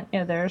content,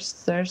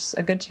 there's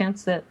a good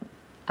chance that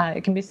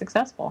it can be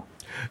successful.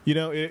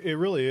 It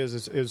really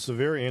is. It's a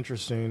very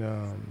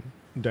interesting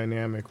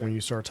dynamic when you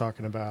start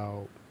talking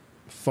about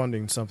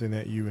funding something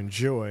that you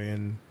enjoy.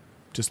 And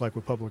just like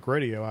with public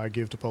radio, I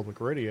give to public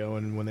radio,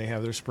 and when they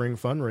have their spring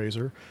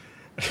fundraiser,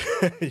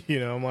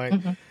 I'm like,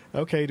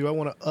 okay, do I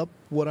want to up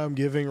what I'm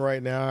giving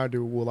right now,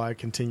 or will I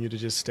continue to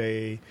just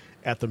stay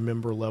at the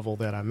member level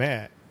that I'm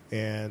at?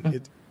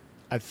 And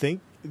I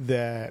think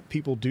that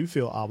people do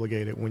feel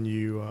obligated when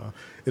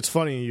it's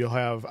funny, you'll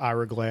have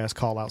Ira Glass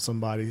call out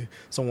someone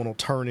will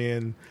turn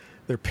in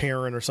their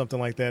parent or something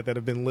like that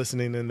have been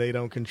listening and they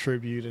don't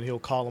contribute, and he'll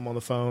call them on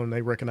the phone.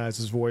 They recognize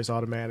his voice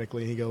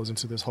automatically, and he goes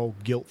into this whole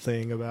guilt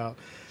thing about,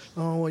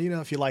 oh, well,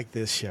 if you like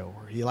this show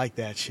or you like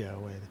that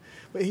show,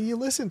 but you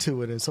listen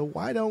to it, and so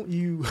why don't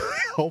you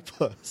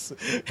help us?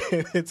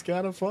 And it's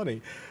kind of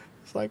funny.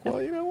 It's like,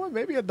 well, you know what?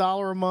 Maybe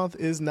 $1 a month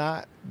is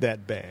not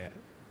that bad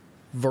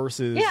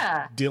versus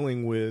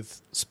dealing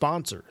with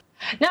sponsors.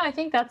 No, I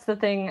think that's the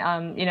thing.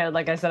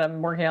 Like I said,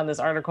 I'm working on this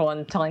article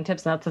and telling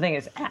tips, and that's the thing,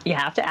 is you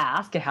have to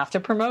ask, you have to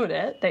promote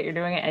it, that you're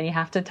doing it, and you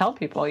have to tell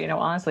people,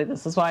 honestly,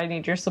 this is why I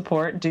need your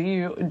support. Do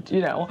you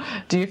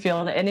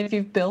feel that? And if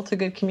you've built a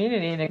good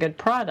community and a good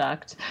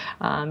product,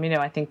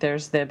 I think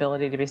there's the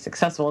ability to be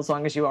successful, as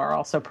long as you are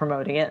also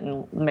promoting it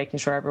and making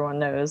sure everyone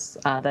knows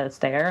that it's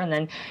there. And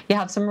then you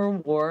have some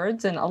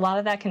rewards, and a lot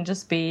of that can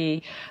just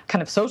be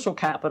kind of social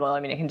capital.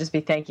 It can just be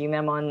thanking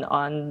them on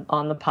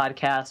the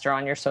podcast or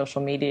on your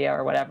social media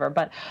or whatever.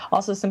 But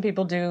also, some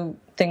people do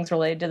things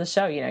related to the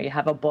show. You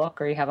have a book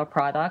or you have a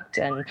product,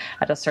 and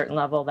at a certain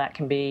level that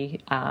can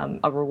be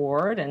a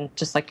reward, and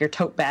just like your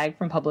tote bag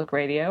from public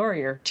radio or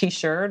your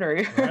T-shirt or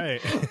your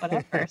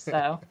whatever.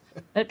 So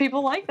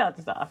people like that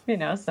stuff,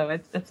 so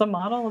it's a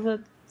model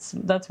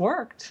that's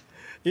worked.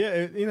 Yeah.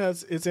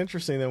 It's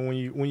interesting that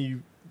when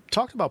you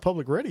talked about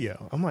public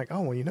radio, I'm like,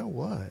 oh, well, you know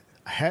what?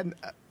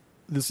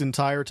 This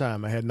entire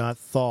time I had not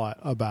thought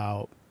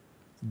about,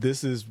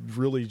 this is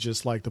really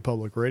just like the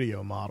public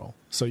radio model.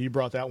 So you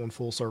brought that one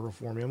full circle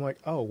for me. I'm like,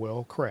 oh,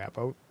 well, crap.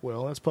 Oh,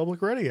 well, that's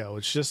public radio.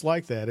 It's just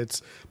like that.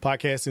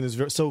 Podcasting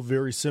is so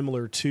very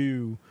similar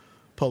to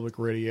public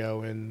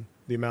radio, and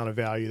the amount of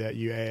value that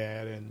you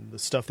add and the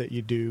stuff that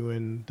you do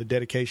and the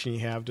dedication you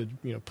have to,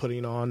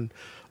 putting on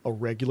a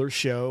regular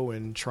show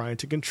and trying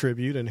to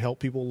contribute and help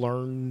people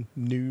learn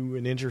new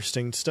and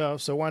interesting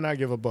stuff. So why not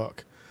give $1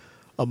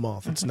 a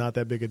month? It's not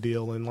that big a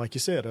deal. And like you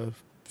said, a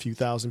few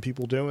thousand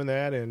people doing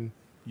that, and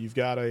you've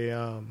got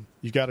a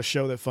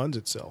show that funds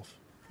itself.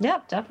 Yeah,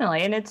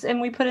 definitely.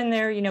 And we put in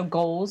there,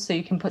 goals, so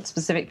you can put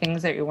specific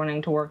things that you're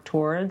wanting to work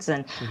towards.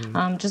 And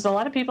just a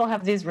lot of people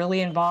have these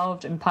really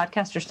involved, and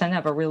podcasters tend to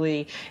have a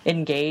really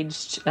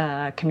engaged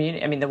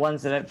community. I mean, the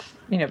ones that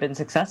have, been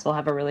successful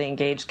have a really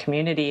engaged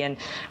community. And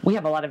we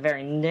have a lot of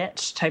very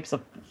niche types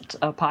of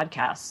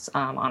podcasts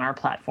on our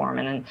platform.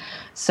 And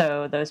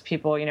so those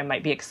people,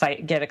 might be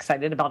get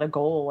excited about a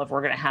goal of,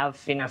 we're going to have,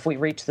 if we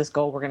reach this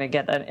goal, we're going to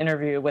get an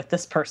interview with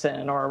this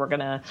person, or we're going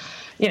to,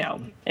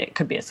 it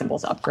could be as simple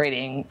as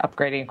upgrading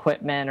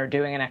equipment or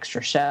doing an extra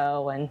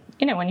show. And,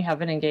 when you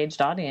have an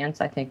engaged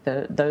audience, I think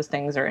those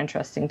things are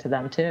interesting to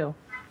them too.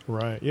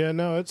 Right. Yeah,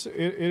 no, it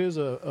is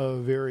a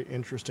very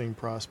interesting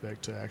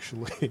prospect to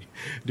actually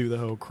do the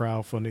whole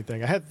crowdfunding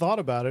thing. I had thought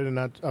about it, and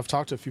I've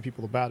talked to a few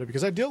people about it,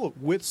 because I deal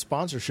with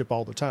sponsorship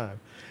all the time.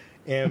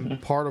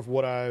 And part of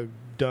what I've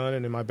done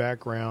and in my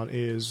background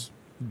is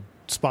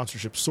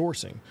sponsorship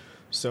sourcing.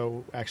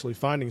 So actually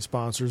finding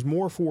sponsors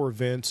more for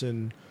events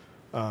and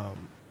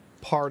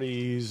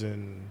parties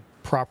and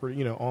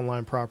property,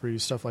 online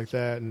properties, stuff like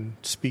that, and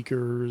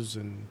speakers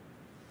and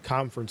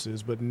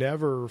conferences, but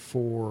never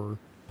for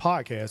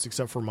podcasts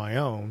except for my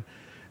own.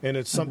 And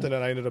it's something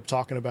that I ended up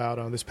talking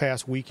about this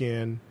past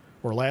weekend,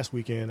 or last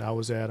weekend. I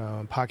was at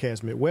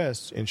Podcast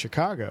Midwest in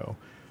Chicago.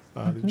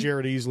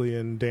 Jared Easley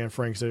and Dan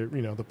Franks, they're,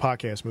 the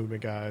podcast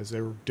movement guys,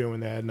 they were doing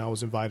that, and I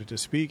was invited to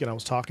speak, and I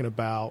was talking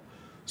about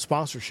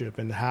sponsorship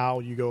and how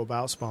you go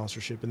about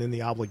sponsorship, and then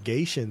the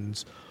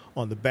obligations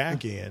on the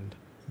back end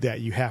that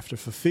you have to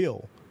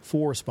fulfill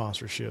for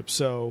sponsorship.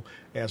 So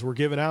as we're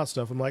giving out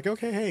stuff, I'm like,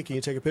 okay, hey, can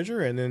you take a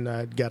picture? And then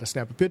I got to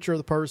snap a picture of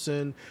the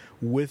person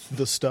with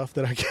the stuff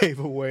that I gave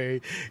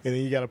away. And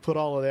then you got to put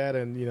all of that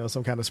in,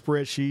 some kind of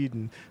spreadsheet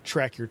and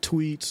track your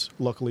tweets.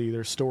 Luckily,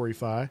 there's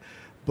Storyfy.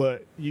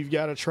 But you've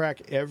got to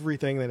track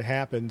everything that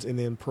happens and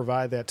then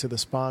provide that to the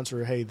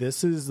sponsor. Hey,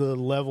 this is the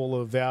level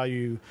of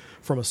value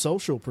from a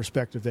social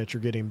perspective that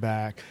you're getting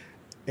back.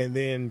 And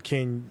then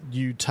can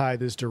you tie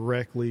this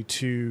directly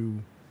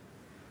to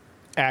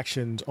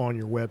actions on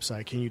your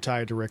website? Can you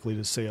tie it directly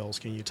to sales?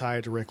 Can you tie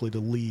it directly to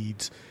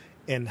leads?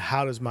 And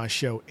how does my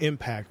show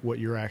impact what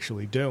you're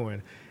actually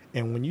doing?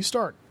 And when you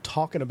start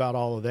talking about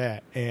all of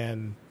that,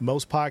 and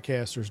most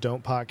podcasters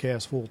don't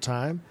podcast full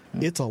time,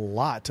 it's a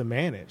lot to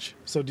manage.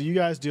 So do you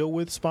guys deal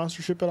with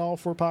sponsorship at all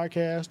for a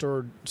podcast,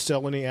 or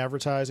sell any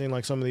advertising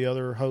like some of the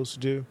other hosts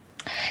do?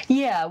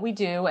 Yeah, we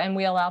do, and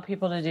we allow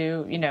people to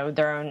do,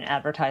 their own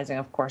advertising,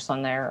 of course,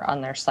 on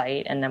their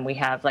site, and then we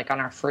have, like, on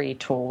our free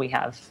tool, we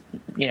have,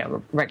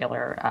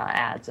 regular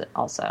ads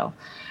also.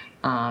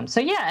 So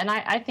yeah, and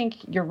I think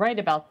you're right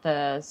about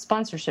the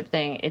sponsorship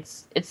thing.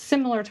 It's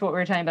similar to what we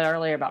were talking about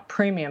earlier about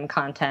premium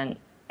content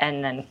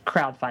and then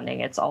crowdfunding.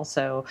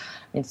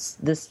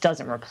 This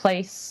doesn't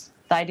replace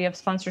the idea of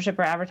sponsorship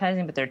or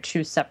advertising, but they're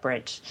two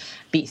separate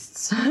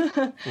beasts.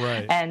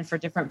 Right. And for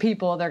different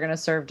people, they're going to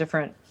serve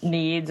different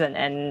needs,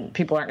 and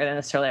people aren't going to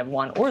necessarily have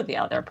one or the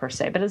other per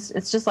se. But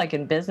it's just like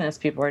in business,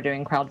 people are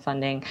doing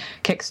crowdfunding,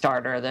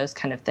 Kickstarter, those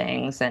kind of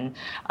things, and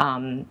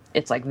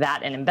it's like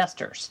that and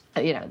investors.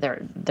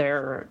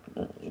 They're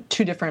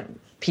two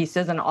different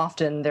pieces, and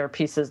often they're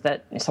pieces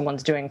that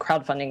someone's doing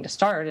crowdfunding to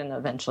start, and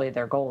eventually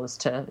their goal is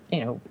to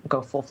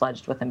go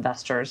full-fledged with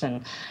investors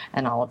and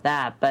all of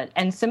that.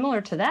 And similar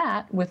to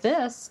that with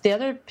this, the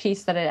other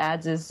piece that it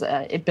adds is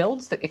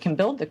it can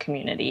build the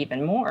community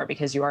even more,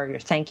 because you're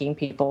thanking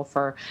people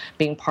for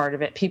being part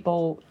of it.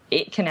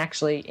 It can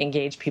actually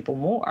engage people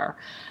more,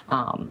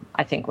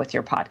 I think, with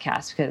your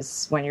podcast,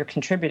 because when you're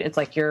contributing, it's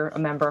like you're a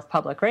member of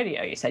public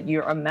radio. You said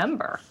you're a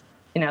member.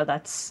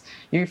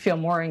 You feel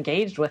more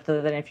engaged with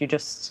it than if you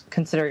just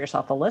consider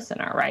yourself a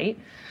listener, right?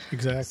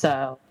 Exactly.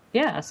 So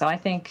I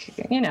think,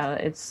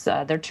 it's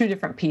they're two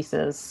different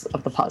pieces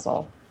of the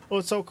puzzle. Well,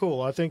 it's so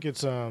cool. I think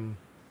it's, I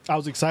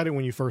was excited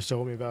when you first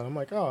told me about it. I'm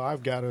like, oh,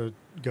 I've got to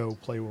go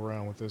play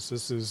around with this.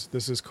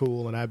 This is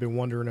cool. And I've been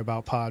wondering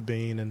about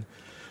Podbean, and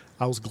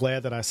I was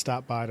glad that I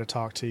stopped by to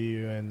talk to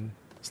you. And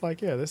it's like,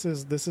 yeah, this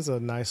is a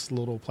nice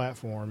little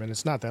platform, and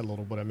it's not that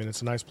little, but I mean,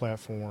 it's a nice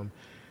platform.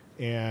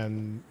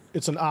 And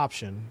it's an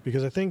option,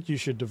 because I think you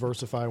should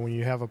diversify when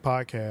you have a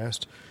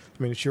podcast.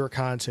 I mean, it's your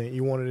content.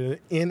 You want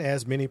it in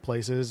as many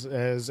places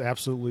as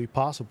absolutely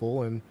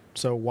possible. And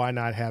so why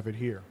not have it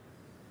here?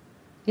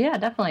 Yeah,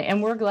 definitely.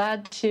 And we're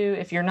glad to,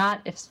 if you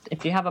have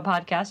a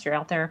podcast, you're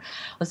out there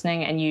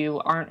listening and you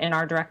aren't in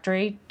our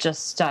directory,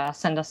 just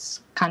send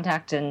us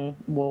contact and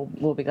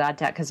we'll be glad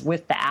to, because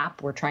with the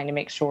app, we're trying to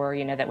make sure,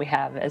 that we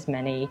have as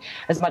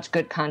much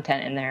good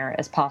content in there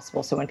as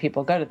possible. So when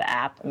people go to the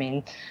app, I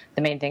mean,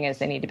 the main thing is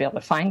they need to be able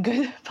to find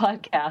good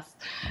podcasts.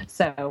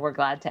 So we're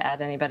glad to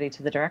add anybody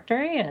to the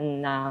directory.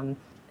 And,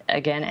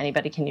 again,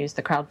 anybody can use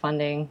the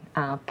crowdfunding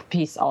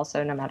piece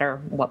also, no matter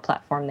what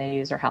platform they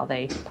use or how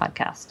they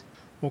podcast.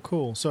 Well,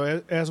 cool.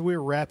 So as we're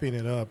wrapping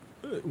it up,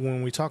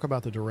 when we talk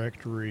about the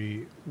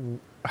directory,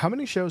 how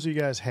many shows do you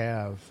guys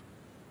have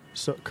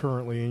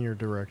currently in your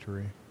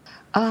directory?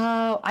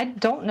 I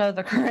don't know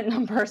the current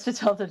numbers, to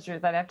tell the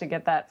truth. I'd have to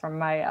get that from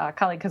my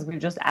colleague because we've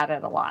just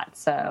added a lot.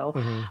 So,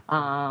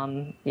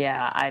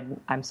 yeah,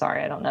 I'm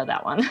sorry, I don't know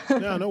that one.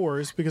 No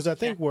worries, because I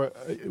think one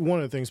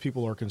of the things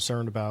people are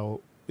concerned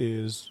about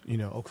is,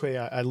 okay,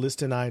 I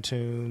list in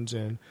iTunes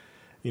and,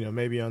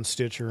 maybe on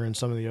Stitcher and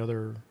some of the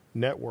other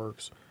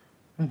networks,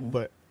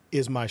 but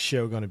is my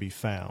show going to be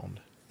found?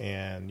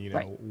 And,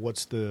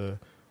 what's the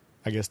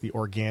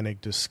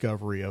organic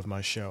discovery of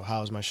my show?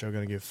 How is my show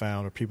going to get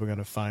found? Are people going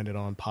to find it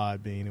on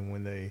Podbean? And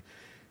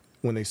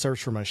when they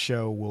search for my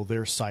show, will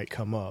their site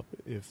come up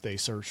if they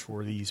search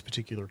for these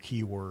particular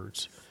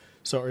keywords?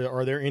 So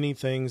are there any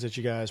things that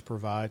you guys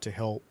provide to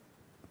help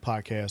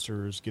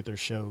podcasters get their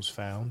shows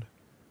found?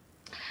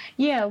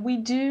 Yeah, we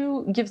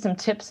do give some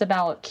tips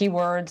about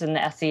keywords and the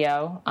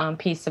SEO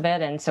piece of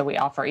it. And so we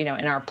offer, in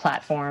our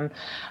platform,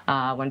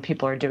 when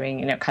people are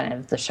doing, kind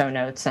of the show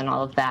notes and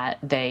all of that,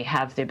 they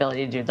have the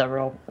ability to do the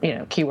real,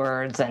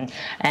 keywords.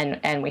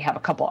 And we have a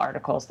couple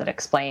articles that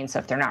explain. So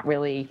if they're not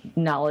really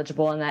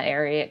knowledgeable in that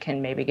area, it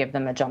can maybe give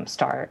them a jump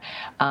start.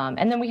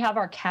 And then we have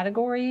our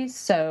categories.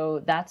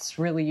 So that's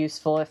really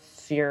useful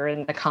if you're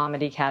in the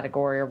comedy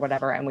category or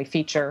whatever, and we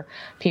feature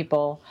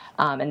people.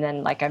 And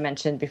then, like I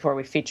mentioned before,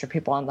 we feature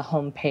people on the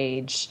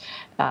homepage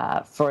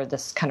for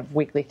this kind of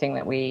weekly thing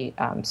that we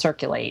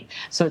circulate.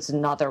 So it's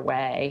another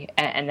way.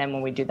 And then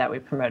when we do that, we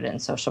promote it in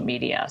social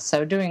media.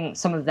 So doing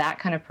some of that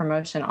kind of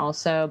promotion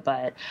also,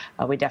 but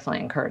we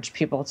definitely encourage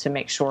people to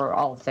make sure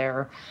all of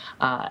their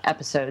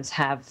episodes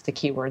have the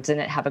keywords in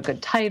it, have a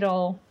good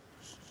title,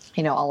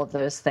 all of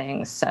those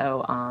things.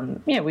 So,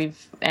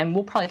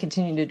 we'll probably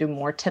continue to do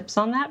more tips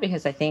on that,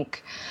 because I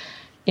think,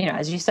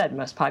 as you said,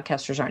 most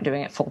podcasters aren't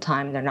doing it full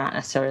time. They're not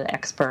necessarily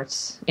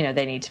experts.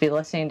 They need to be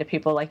listening to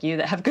people like you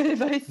that have good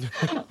advice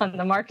on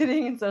the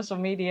marketing and social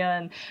media,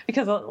 and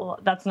because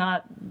that's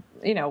not,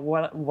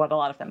 what a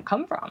lot of them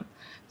come from.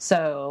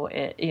 So,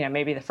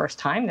 maybe the first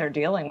time they're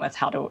dealing with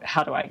how do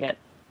I get,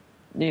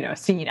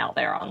 seen out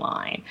there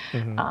online.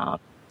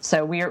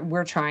 So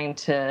we're trying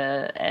to,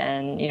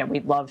 and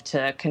we'd love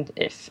to,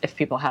 if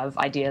people have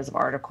ideas of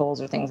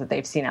articles or things that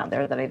they've seen out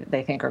there that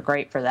they think are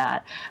great for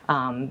that,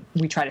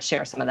 we try to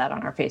share some of that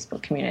on our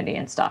Facebook community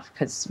and stuff,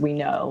 because we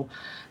know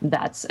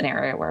that's an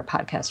area where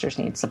podcasters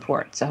need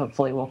support. So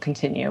hopefully we'll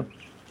continue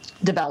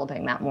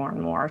developing that more and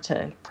more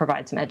to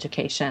provide some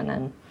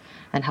education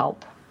and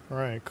help. All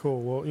right,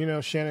 cool.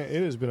 Well, Shannon,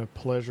 it has been a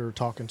pleasure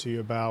talking to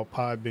you about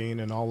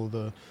Podbean and all of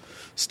the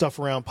stuff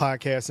around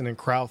podcasting and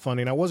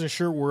crowdfunding. I wasn't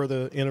sure where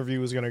the interview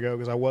was going to go,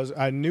 because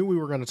I knew we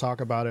were going to talk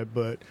about it,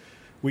 but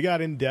we got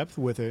in depth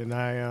with it, and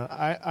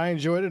I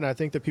enjoyed it, and I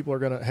think that people are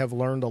going to have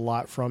learned a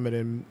lot from it,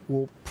 and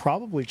we'll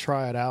probably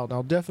try it out. And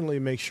I'll definitely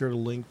make sure to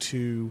link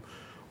to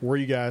where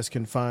you guys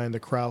can find the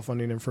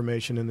crowdfunding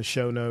information in the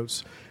show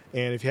notes.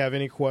 And if you have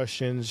any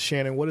questions,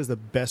 Shannon, what is the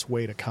best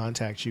way to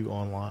contact you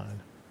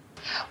online?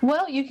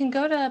 Well, you can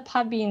go to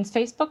Podbean's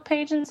Facebook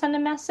page and send a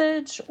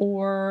message,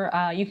 or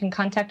you can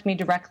contact me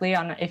directly.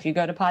 If you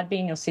go to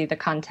Podbean, you'll see the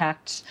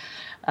contact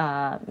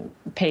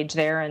page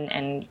there,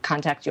 and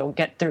contact, you'll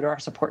get through to our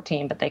support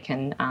team, but they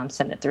can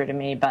send it through to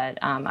me. But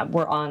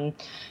we're on,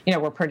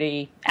 we're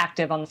pretty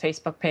active on the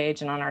Facebook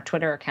page and on our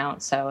Twitter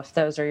account. So if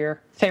those are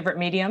your favorite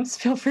mediums,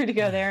 feel free to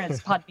go there. And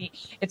it's Podbean.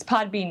 It's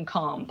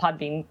Podbean.com.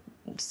 Podbean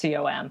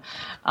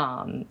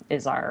 .com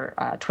is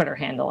our Twitter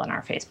handle and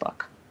our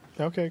Facebook.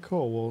 Okay,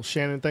 cool. Well,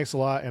 Shannon, thanks a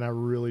lot, and I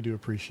really do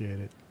appreciate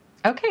it.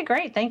 Okay,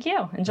 great. Thank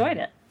you. Enjoyed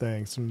it.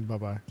 Thanks.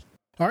 Bye-bye.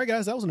 All right,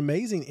 guys, that was an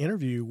amazing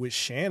interview with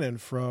Shannon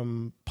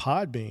from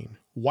Podbean.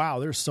 Wow,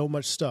 there's so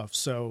much stuff.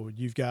 So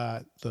you've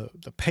got the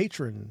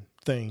patron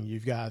thing.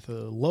 You've got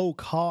the low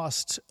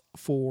cost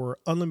for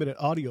unlimited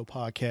audio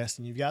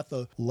podcasting. You've got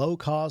the low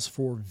cost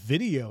for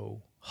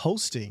video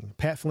hosting.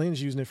 Pat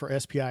Flynn's using it for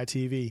SPI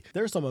TV.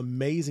 There's some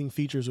amazing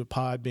features with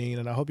Podbean,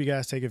 and I hope you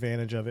guys take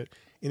advantage of it.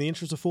 In the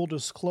interest of full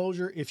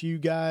disclosure, if you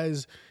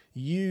guys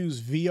use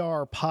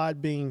VR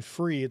Podbean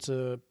free, it's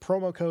a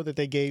promo code that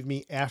they gave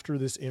me after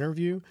this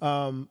interview,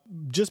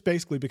 just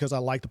basically because I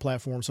like the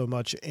platform so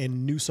much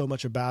and knew so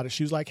much about it.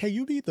 She was like, hey,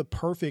 you'd be the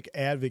perfect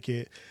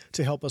advocate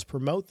to help us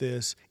promote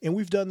this. And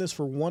we've done this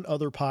for one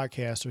other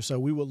podcaster, so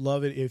we would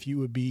love it if you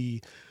would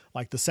be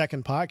like the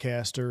second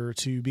podcaster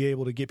to be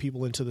able to get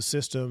people into the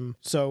system.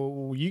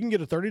 So you can get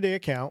a 30-day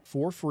account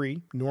for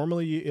free.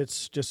 Normally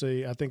it's just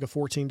I think a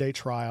 14-day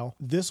trial.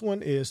 This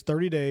one is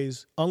 30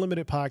 days,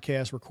 unlimited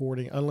podcast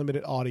recording,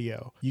 unlimited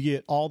audio. You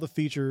get all the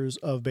features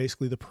of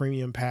basically the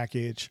premium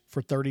package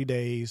for 30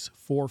 days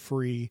for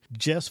free,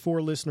 just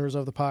for listeners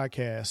of the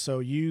podcast. So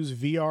use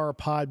VR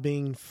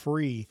Podbean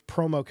free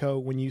promo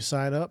code when you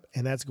sign up,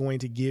 and that's going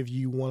to give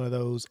you one of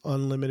those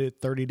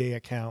unlimited 30-day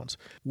accounts,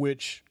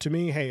 which to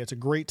me, hey, it's a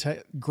great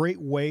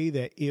way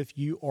that if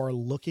you are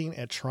looking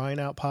at trying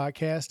out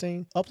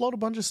podcasting, upload a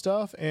bunch of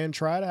stuff and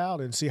try it out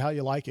and see how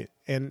you like it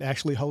and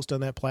actually host on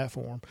that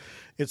platform.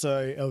 It's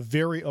a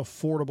very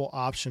affordable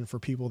option for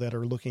people that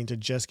are looking to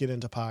just get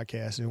into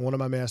podcasting. One of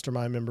my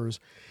mastermind members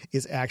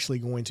is actually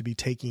going to be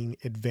taking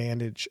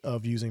advantage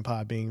of using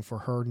Podbean for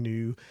her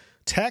new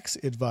tax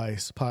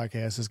advice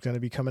podcast is going to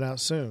be coming out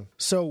soon.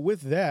 So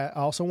with that,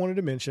 I also wanted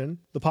to mention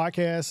the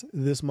podcast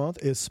this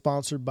month is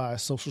sponsored by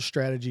Social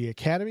Strategy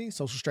Academy,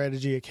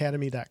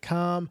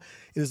 socialstrategyacademy.com.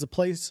 It is a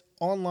place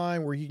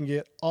online where you can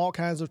get all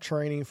kinds of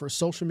training for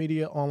social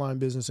media, online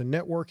business, and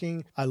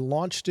networking. I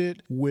launched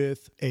it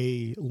with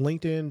a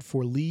LinkedIn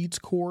for Leads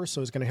course,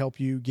 so it's going to help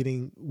you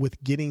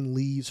getting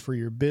leads for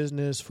your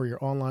business, for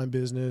your online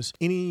business.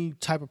 Any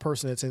type of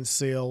person that's in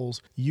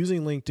sales,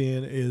 using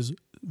LinkedIn is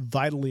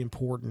vitally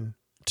important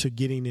to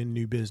getting in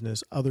new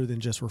business other than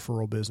just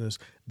referral business.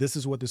 This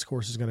is what this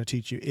course is going to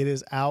teach you. It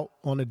is out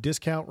on a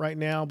discount right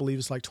now. I believe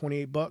it's like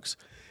 $28.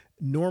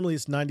 Normally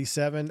it's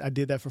 $97. I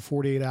did that for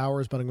 48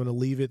 hours, but I'm going to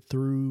leave it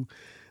through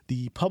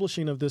the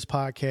publishing of this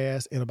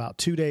podcast and about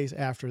 2 days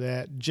after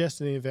that,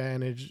 just an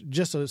advantage,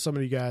 just so some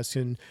of you guys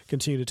can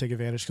continue to take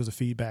advantage because the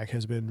feedback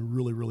has been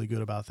really, really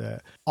good about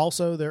that.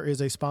 Also, there is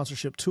a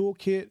sponsorship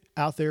toolkit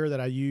out there that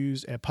I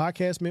use at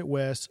Podcast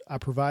Midwest. I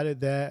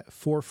provided that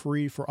for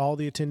free for all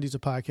the attendees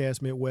of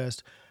Podcast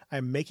Midwest.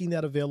 I'm making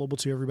that available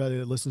to everybody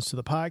that listens to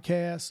the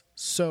podcast.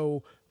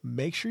 So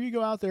make sure you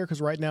go out there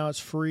because right now it's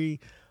free.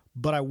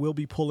 But I will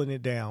be pulling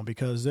it down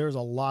because there's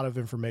a lot of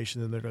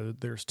information in there.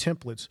 There's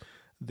templates,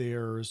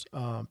 there's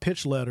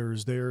pitch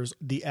letters, there's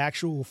the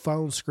actual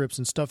phone scripts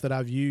and stuff that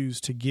I've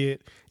used to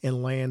get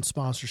and land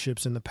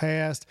sponsorships in the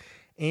past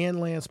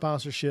and land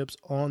sponsorships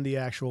on the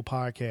actual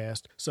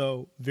podcast.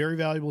 So very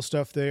valuable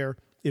stuff there.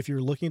 If you're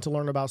looking to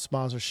learn about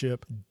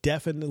sponsorship,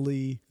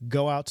 definitely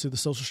go out to the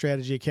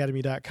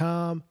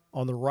socialstrategyacademy.com.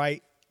 On the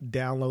right,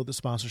 download the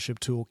sponsorship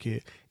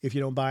toolkit. If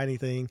you don't buy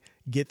anything,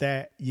 get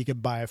that. You can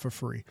buy it for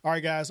free. All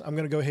right, guys, I'm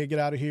going to go ahead and get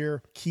out of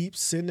here. Keep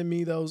sending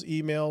me those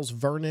emails,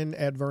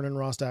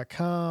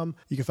 vernon@vernonross.com.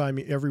 You can find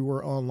me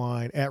everywhere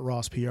online at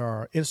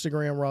RossPR,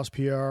 Instagram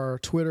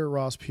RossPR, Twitter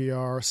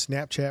RossPR,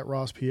 Snapchat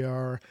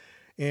RossPR,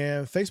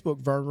 and Facebook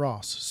Vern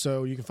Ross.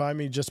 So you can find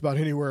me just about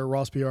anywhere at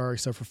RossPR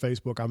except for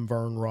Facebook. I'm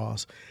Vern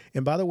Ross.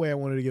 And by the way, I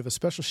wanted to give a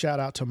special shout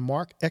out to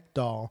Mark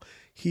Ekdahl.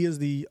 He is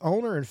the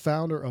owner and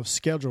founder of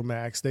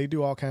ScheduleMax. They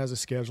do all kinds of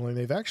scheduling.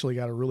 They've actually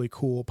got a really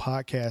cool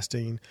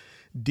podcasting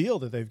deal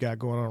that they've got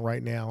going on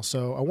right now.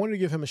 So I wanted to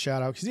give him a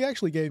shout out because he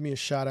actually gave me a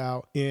shout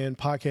out in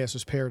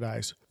Podcasters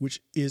Paradise,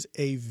 which is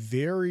a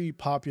very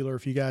popular,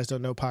 if you guys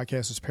don't know,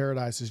 Podcasters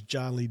Paradise is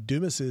John Lee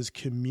Dumas's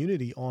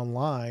community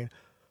online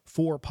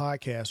for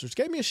podcasters.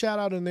 Gave me a shout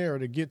out in there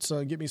to get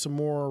me some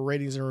more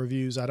ratings and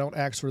reviews. I don't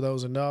ask for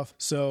those enough.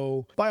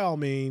 So by all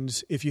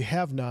means, if you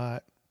have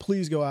not,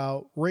 please go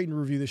out, rate and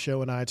review the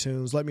show in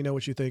iTunes. Let me know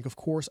what you think. Of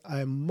course, I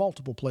am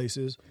multiple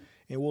places,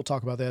 and we'll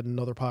talk about that in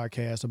another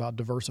podcast about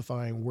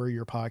diversifying where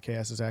your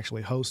podcast is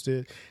actually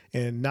hosted.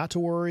 And not to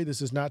worry,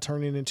 this is not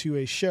turning into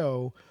a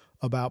show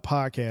about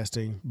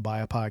podcasting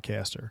by a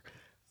podcaster.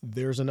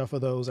 There's enough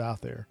of those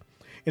out there.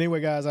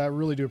 Anyway, guys, I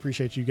really do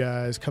appreciate you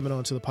guys coming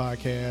on to the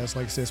podcast.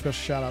 Like I said, special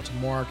shout out to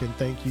Mark, and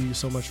thank you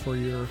so much for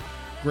your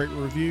great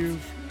review.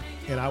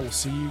 And I will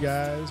see you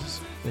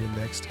guys in the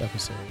next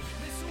episode.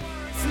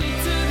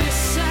 Need to be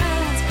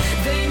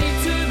silent. They need